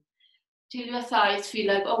down. till your thighs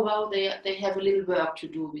feel like, oh wow, they have a little work to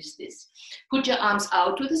do with this. Put your arms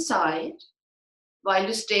out to the side while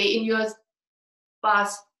you stay in your bar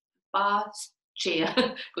chair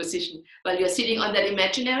position, while you're sitting on that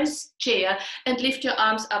imaginary chair, and lift your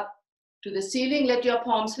arms up to the ceiling. Let your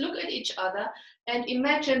palms look at each other and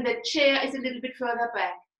imagine that chair is a little bit further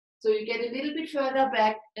back. So you get a little bit further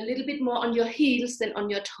back, a little bit more on your heels than on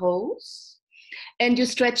your toes. And you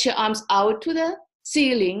stretch your arms out to the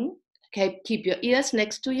ceiling. Okay, keep your ears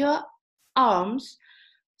next to your arms.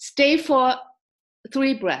 Stay for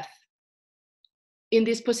 3 breaths in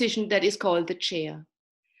this position that is called the chair.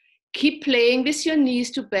 Keep playing with your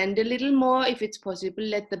knees to bend a little more if it's possible.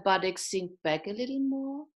 Let the buttocks sink back a little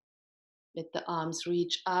more. Let the arms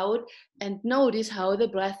reach out and notice how the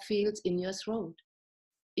breath feels in your throat.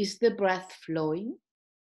 Is the breath flowing?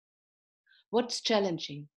 What's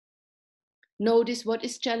challenging? Notice what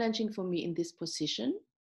is challenging for me in this position.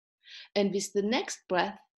 And with the next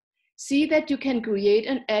breath, see that you can create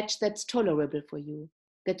an edge that's tolerable for you,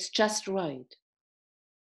 that's just right.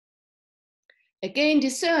 Again,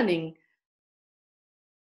 discerning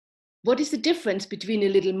what is the difference between a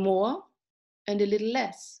little more and a little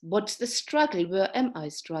less. What's the struggle? Where am I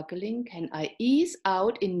struggling? Can I ease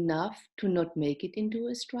out enough to not make it into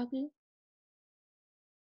a struggle?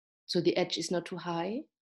 So the edge is not too high?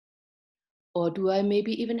 Or do I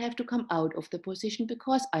maybe even have to come out of the position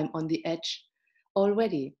because I'm on the edge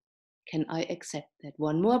already? Can I accept that?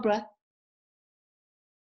 One more breath.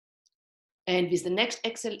 And with the next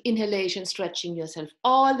inhalation, stretching yourself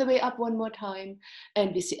all the way up one more time.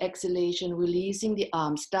 And with the exhalation, releasing the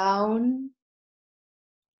arms down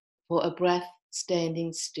for a breath,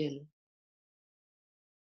 standing still.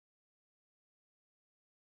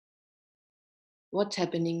 What's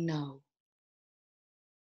happening now?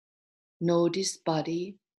 Notice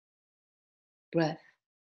body, breath,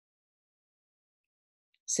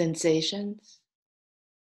 sensations,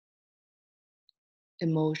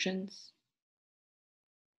 emotions.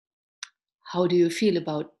 How do you feel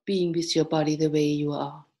about being with your body the way you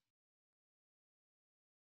are?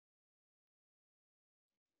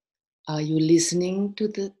 Are you listening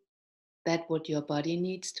to that what your body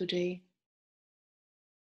needs today?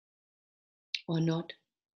 Or not?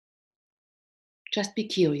 Just be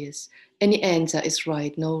curious. Any answer is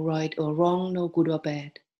right, no right or wrong, no good or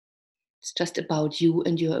bad. It's just about you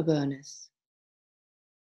and your awareness.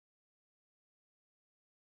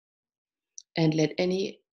 And let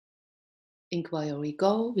any inquiry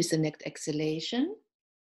go with the next exhalation.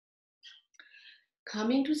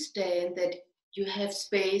 Coming to stand that you have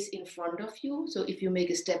space in front of you. So if you make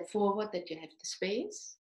a step forward, that you have the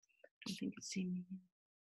space. I think you see me.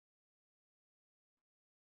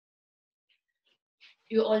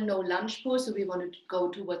 You all know lunge pose, so we want to go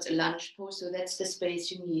towards a lunge pose. So that's the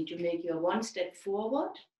space you need. You make your 1 step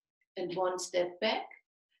forward and 1 step back.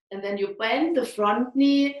 And then you bend the front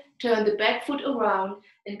knee, turn the back foot around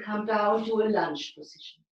and come down to a lunge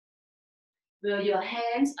position. Where your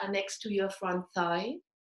hands are next to your front thigh,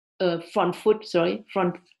 front foot,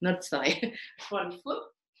 not thigh, front foot.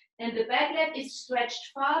 And the back leg is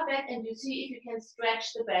stretched far back, and you see if you can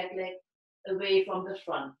stretch the back leg away from the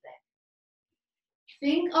front leg.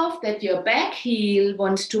 Think of that your back heel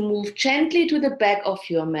wants to move gently to the back of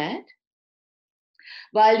your mat,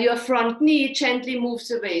 while your front knee gently moves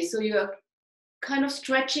away. So you're kind of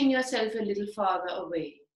stretching yourself a little farther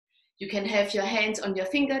away. You can have your hands on your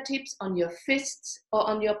fingertips, on your fists, or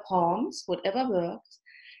on your palms, whatever works.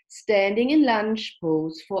 Standing in lunge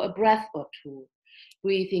pose for a breath or 2.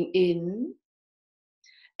 Breathing in.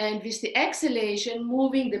 And with the exhalation,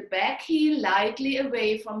 moving the back heel lightly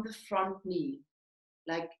away from the front knee,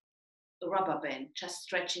 like a rubber band, just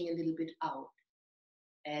stretching a little bit out.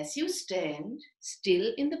 As you stand,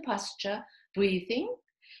 still in the posture, breathing,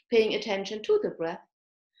 paying attention to the breath,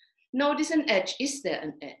 notice an edge. Is there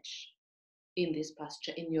an edge in this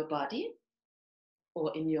posture, in your body,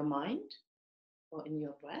 or in your mind, or in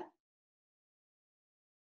your breath?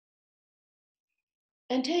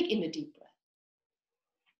 And take in a deep breath.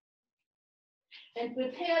 And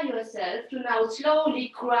prepare yourself to now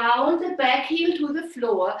slowly ground the back heel to the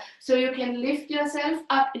floor so you can lift yourself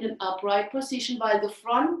up in an upright position while the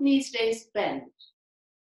front knee stays bent.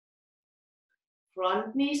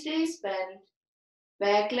 Front knee stays bent,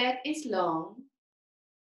 back leg is long,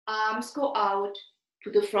 arms go out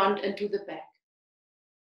to the front and to the back.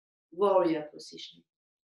 Warrior position.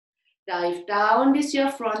 Dive down with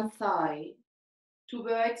your front thigh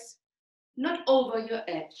towards, not over your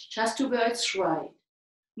edge, just towards right.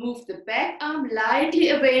 Move the back arm lightly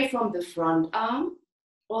away from the front arm,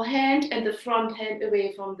 or hand and the front hand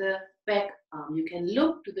away from the back arm. You can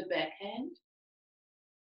look to the back hand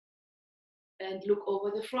and look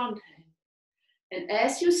over the front hand. And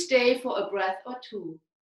as you stay for a breath or two,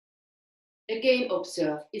 again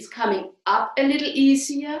observe, is coming up a little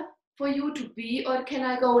easier for you to be, or can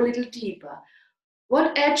I go a little deeper?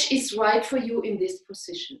 What edge is right for you in this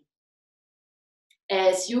position?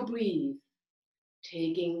 As you breathe,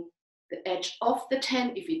 taking the edge off the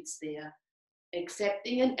 10 if it's there,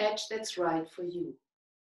 accepting an edge that's right for you.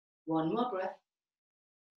 One more breath.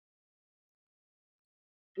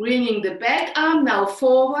 Bringing the back arm now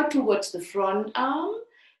forward towards the front arm,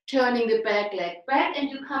 turning the back leg back, and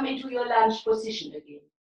you come into your lunge position again,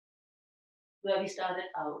 where we started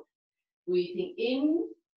out. Breathing in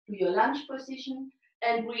to your lunge position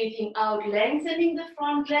and breathing out, lengthening the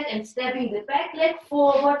front leg and stepping the back leg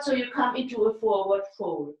forward so you come into a forward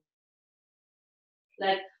fold.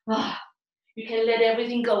 Like, you can let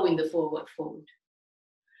everything go in the forward fold.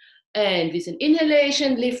 And with an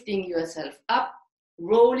inhalation, lifting yourself up,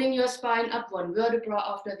 rolling your spine up, one vertebra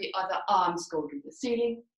after the other, arms go to the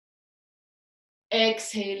ceiling.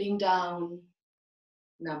 Exhaling down,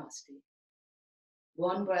 namaste.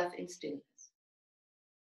 One breath in stillness.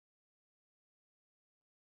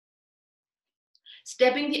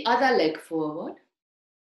 Stepping the other leg forward,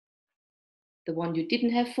 the one you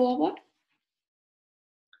didn't have forward.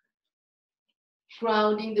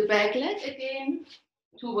 Grounding the back leg again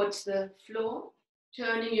towards the floor,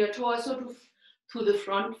 turning your torso to the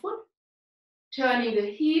front foot, turning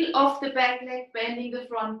the heel of the back leg, bending the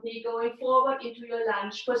front knee, going forward into your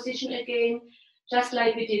lunge position again, just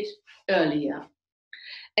like we did earlier.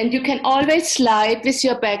 And you can always slide with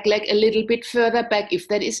your back leg a little bit further back if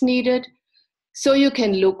that is needed. So you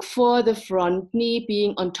can look for the front knee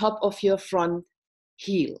being on top of your front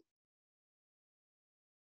heel.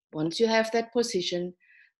 Once you have that position,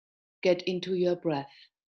 get into your breath.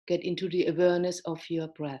 Get into the awareness of your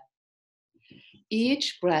breath.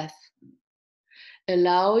 Each breath,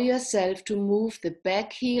 allow yourself to move the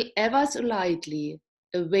back heel ever so lightly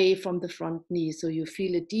away from the front knee so you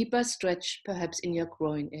feel a deeper stretch perhaps in your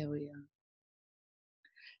groin area.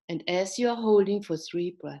 And as you are holding for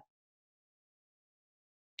 3 breaths,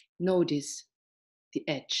 notice the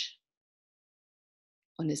edge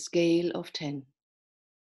on a scale of 10.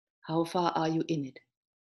 How far are you in it?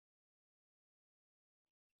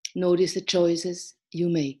 Notice the choices you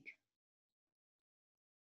make.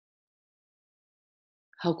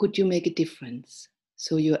 How could you make a difference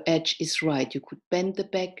so your edge is right? You could bend the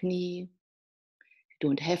back knee. You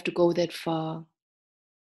don't have to go that far.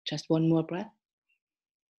 Just one more breath.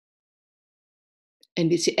 And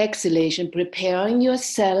with the exhalation, preparing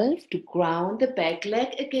yourself to ground the back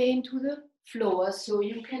leg again to the floor so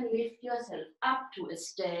you can lift yourself up to a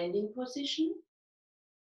standing position.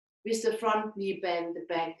 With the front knee bend, the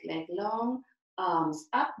back leg long, arms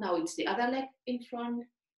up. Now it's the other leg in front.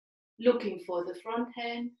 Looking for the front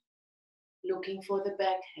hand, looking for the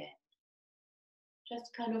back hand.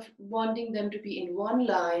 Just kind of wanting them to be in one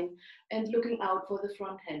line and looking out for the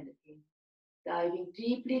front hand again. Diving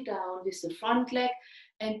deeply down with the front leg,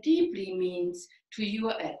 and deeply means to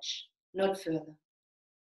your edge, not further.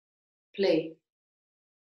 Play.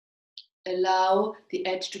 Allow the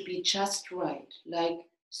edge to be just right, like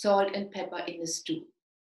salt and pepper in a stew.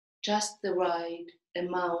 Just the right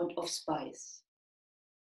amount of spice.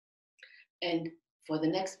 And for the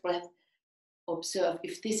next breath, observe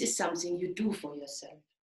if this is something you do for yourself.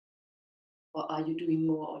 Or are you doing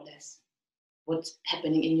more or less? What's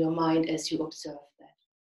happening in your mind as you observe that?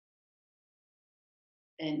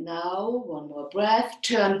 And now, one more breath.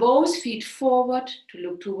 Turn both feet forward to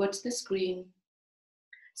look towards the screen.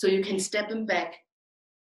 So you can step them back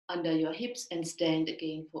under your hips and stand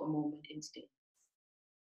again for a moment in stillness.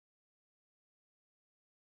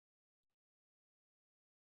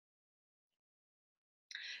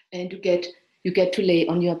 And you get to lay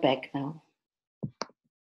on your back now.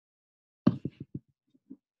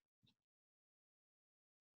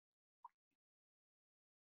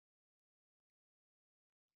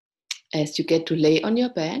 As you get to lay on your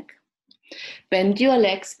back, bend your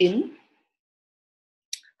legs in,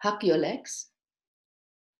 hug your legs,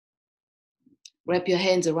 wrap your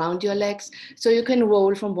hands around your legs so you can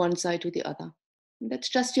roll from one side to the other. And that's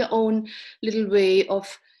just your own little way of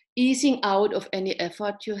easing out of any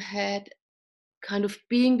effort you had, kind of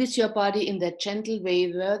being with your body in that gentle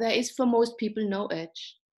way where there is for most people no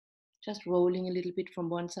edge, just rolling a little bit from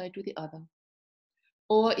one side to the other,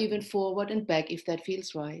 or even forward and back if that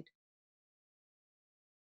feels right.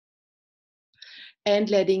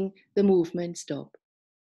 And letting the movement stop.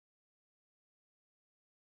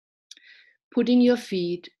 Putting your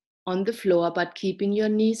feet on the floor, but keeping your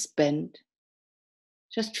knees bent.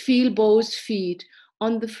 Just feel both feet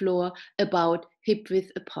on the floor about hip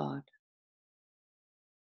width apart.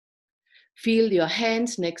 Feel your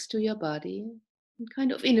hands next to your body. And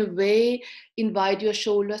kind of in a way, invite your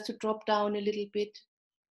shoulders to drop down a little bit.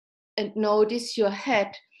 And notice your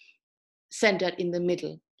head centered in the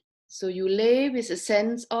middle. So you lay with a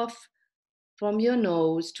sense of from your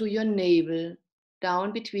nose to your navel,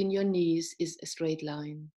 down between your knees is a straight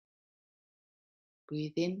line.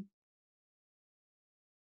 Breathe in.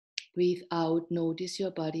 Breathe out. Notice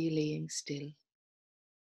your body laying still.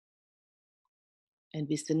 And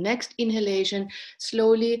with the next inhalation,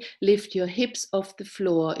 slowly lift your hips off the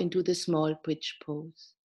floor into the small bridge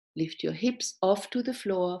pose. Lift your hips off to the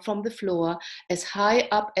floor, from the floor, as high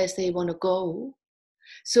up as they want to go.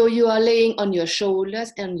 So you are laying on your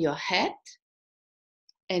shoulders and your head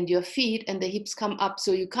and your feet, and the hips come up.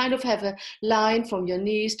 So you kind of have a line from your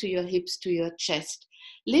knees to your hips to your chest.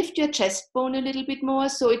 Lift your chest bone a little bit more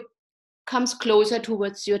so it comes closer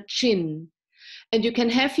towards your chin. And you can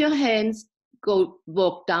have your hands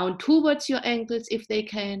walk down towards your ankles if they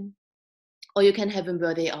can, or you can have them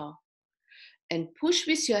where they are. And push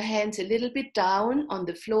with your hands a little bit down on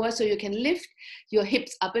the floor so you can lift your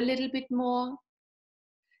hips up a little bit more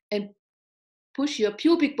and push your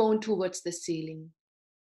pubic bone towards the ceiling.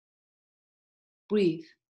 Breathe.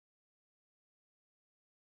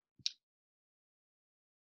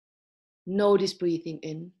 Notice breathing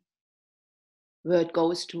in, where it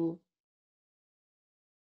goes to,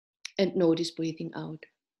 and notice breathing out.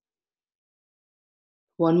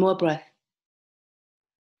 One more breath.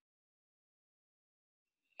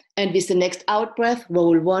 And with the next out breath,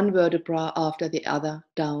 roll one vertebra after the other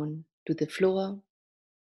down to the floor.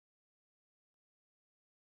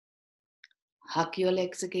 Hug your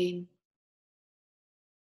legs again.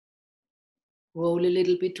 Roll a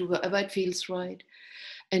little bit to wherever it feels right.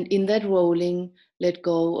 And in that rolling, let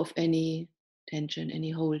go of any tension, any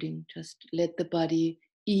holding. Just let the body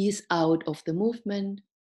ease out of the movement.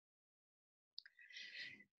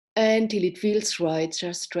 Until it feels right,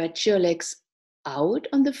 just stretch your legs out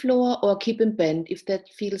on the floor or keep them bent if that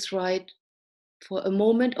feels right, for a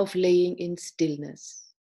moment of laying in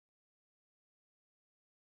stillness.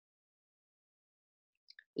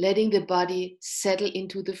 Letting the body settle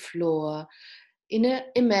into the floor.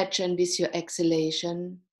 Imagine with your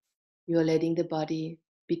exhalation, you're letting the body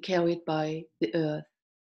be carried by the earth.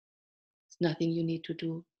 There's nothing you need to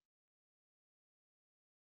do.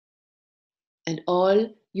 And all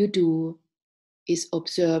you do is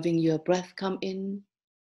observing your breath come in,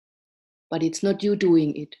 but it's not you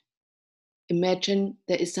doing it. Imagine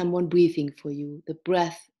there is someone breathing for you. The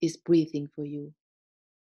breath is breathing for you.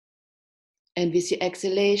 And with your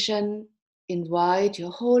exhalation, invite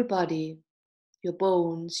your whole body, your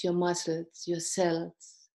bones, your muscles, your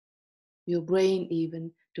cells, your brain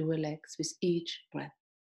even, to relax with each breath.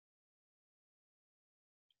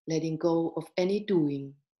 Letting go of any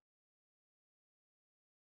doing.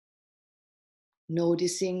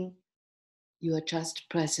 Noticing you are just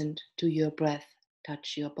present to your breath.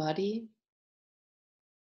 Touch your body.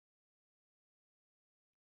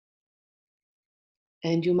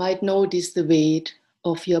 And you might notice the weight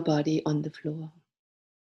of your body on the floor.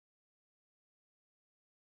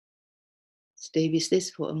 Stay with this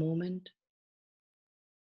for a moment.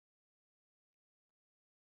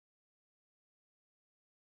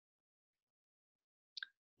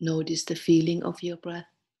 Notice the feeling of your breath.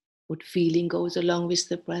 What feeling goes along with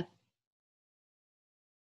the breath?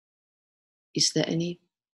 Is there any?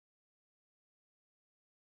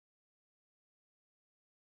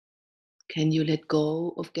 Can you let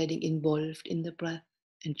go of getting involved in the breath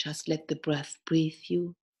and just let the breath breathe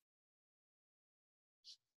you?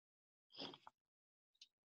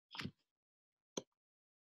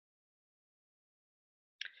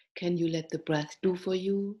 Can you let the breath do for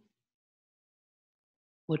you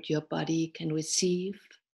what your body can receive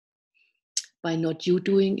by not you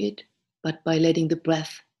doing it, but by letting the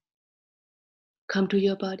breath come to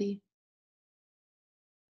your body?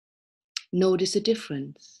 Notice a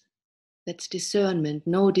difference. That's discernment.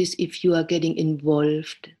 Notice if you are getting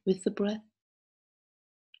involved with the breath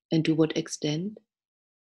and to what extent.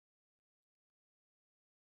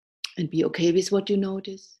 And be okay with what you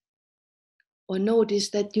notice. Or notice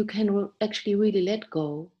that you can actually really let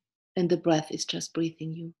go and the breath is just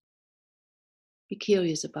breathing you. Be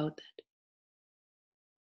curious about that.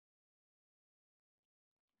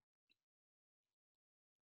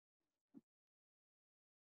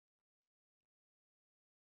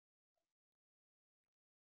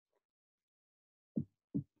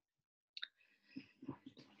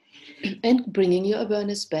 And bringing your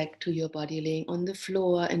awareness back to your body, laying on the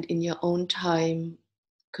floor and in your own time,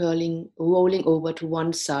 rolling over to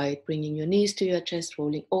one side, bringing your knees to your chest,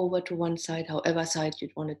 rolling over to one side, however side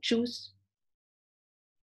you'd want to choose.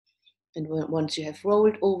 And once you have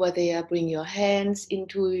rolled over there, bring your hands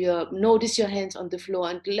notice your hands on the floor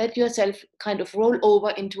and let yourself kind of roll over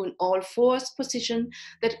into an all fours position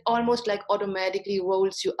that almost like automatically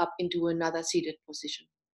rolls you up into another seated position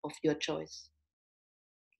of your choice.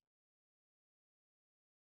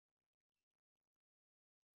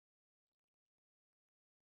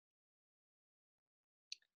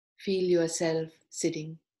 Feel yourself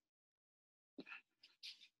sitting.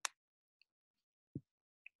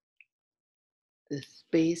 The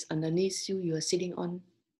space underneath you are sitting on,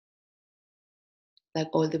 like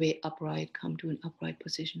all the way upright, come to an upright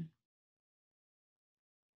position.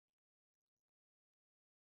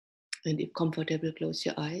 And if comfortable, close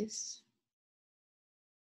your eyes.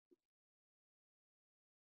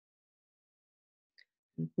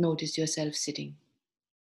 And notice yourself sitting.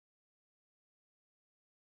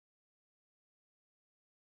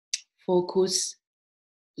 Focus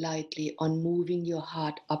lightly on moving your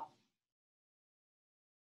heart up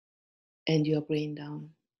and your brain down,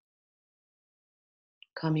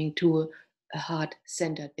 coming to a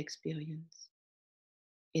heart-centered experience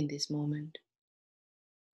in this moment.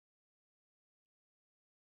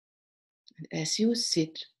 And as you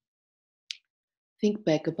sit, think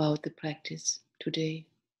back about the practice today.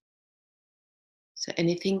 So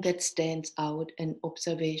anything that stands out, an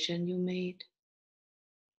observation you made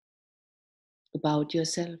about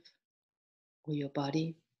yourself or your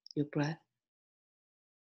body, your breath,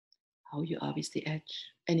 how you are with the edge,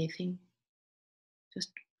 anything.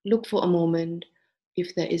 Just look for a moment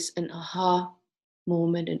if there is an aha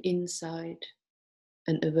moment, an insight,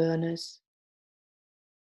 an awareness.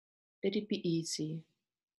 Let it be easy.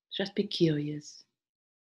 Just be curious.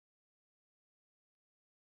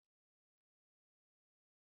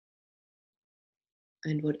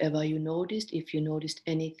 And whatever you noticed, if you noticed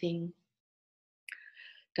anything,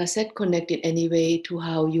 does that connect in any way to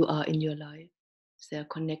how you are in your life? Is there a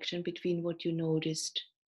connection between what you noticed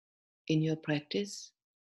in your practice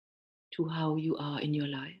to how you are in your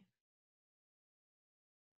life?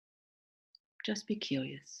 Just be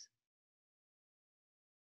curious.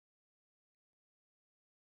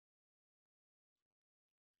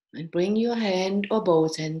 And bring your hand or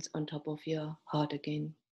both hands on top of your heart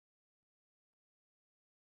again.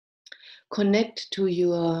 Connect to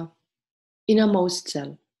your innermost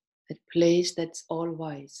self, that place that's all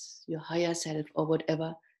wise, your higher self, or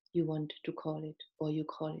whatever you want to call it, or you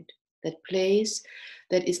call it. That place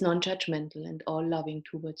that is non-judgmental and all loving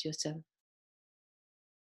towards yourself.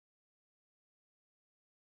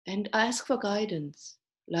 And ask for guidance.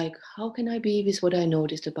 Like, how can I be with what I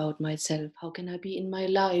noticed about myself? How can I be in my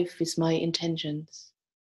life with my intentions?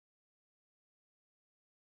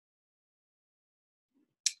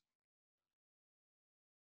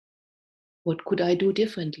 What could I do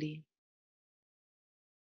differently?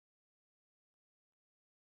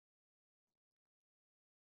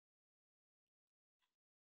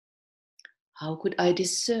 How could I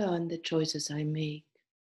discern the choices I make?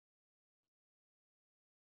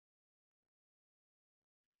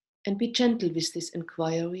 And be gentle with this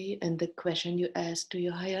inquiry and the question you ask to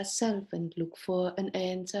your higher self, and look for an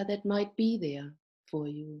answer that might be there for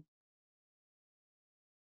you.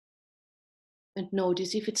 And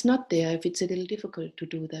notice if it's not there, if it's a little difficult to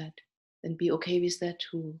do that, then be okay with that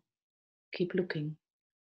too. Keep looking.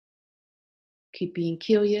 Keep being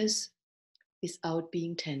curious without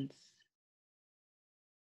being tense.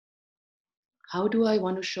 How do I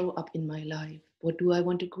want to show up in my life? What do I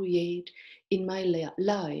want to create in my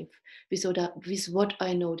life with what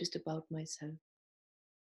I noticed about myself?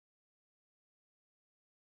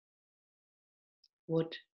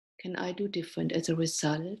 What can I do different as a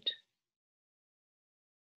result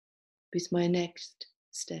with my next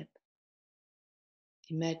step?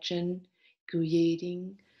 Imagine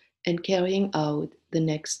creating and carrying out the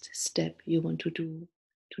next step you want to do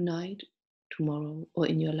tonight, tomorrow, or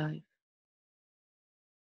in your life.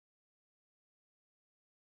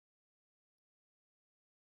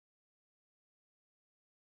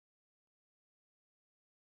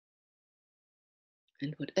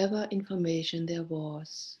 And whatever information there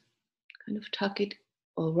was, kind of tuck it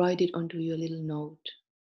or write it onto your little note,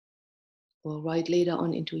 or write later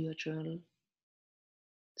on into your journal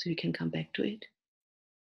so you can come back to it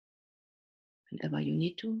whenever you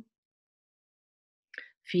need to.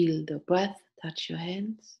 Feel the breath touch your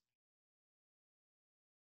hands.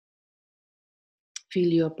 Feel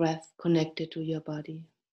your breath connected to your body.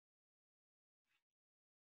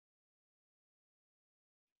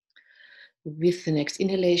 With the next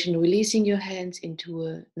inhalation, releasing your hands into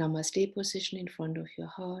a namaste position in front of your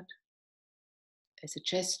heart as a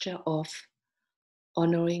gesture of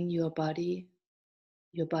honoring your body's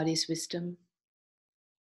wisdom,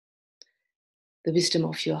 the wisdom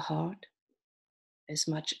of your heart, as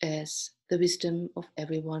much as the wisdom of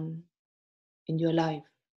everyone in your life,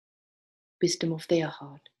 wisdom of their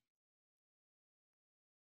heart.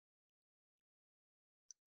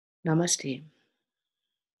 Namaste.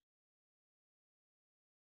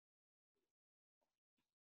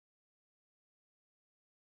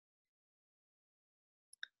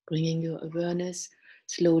 Bringing your awareness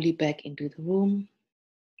slowly back into the room,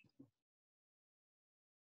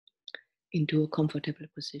 into a comfortable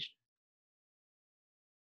position.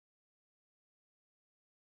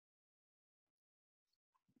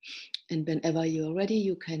 And whenever you're ready,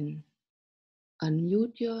 you can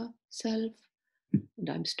unmute yourself. And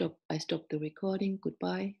I stop the recording.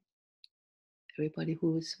 Goodbye, everybody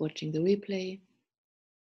who is watching the replay.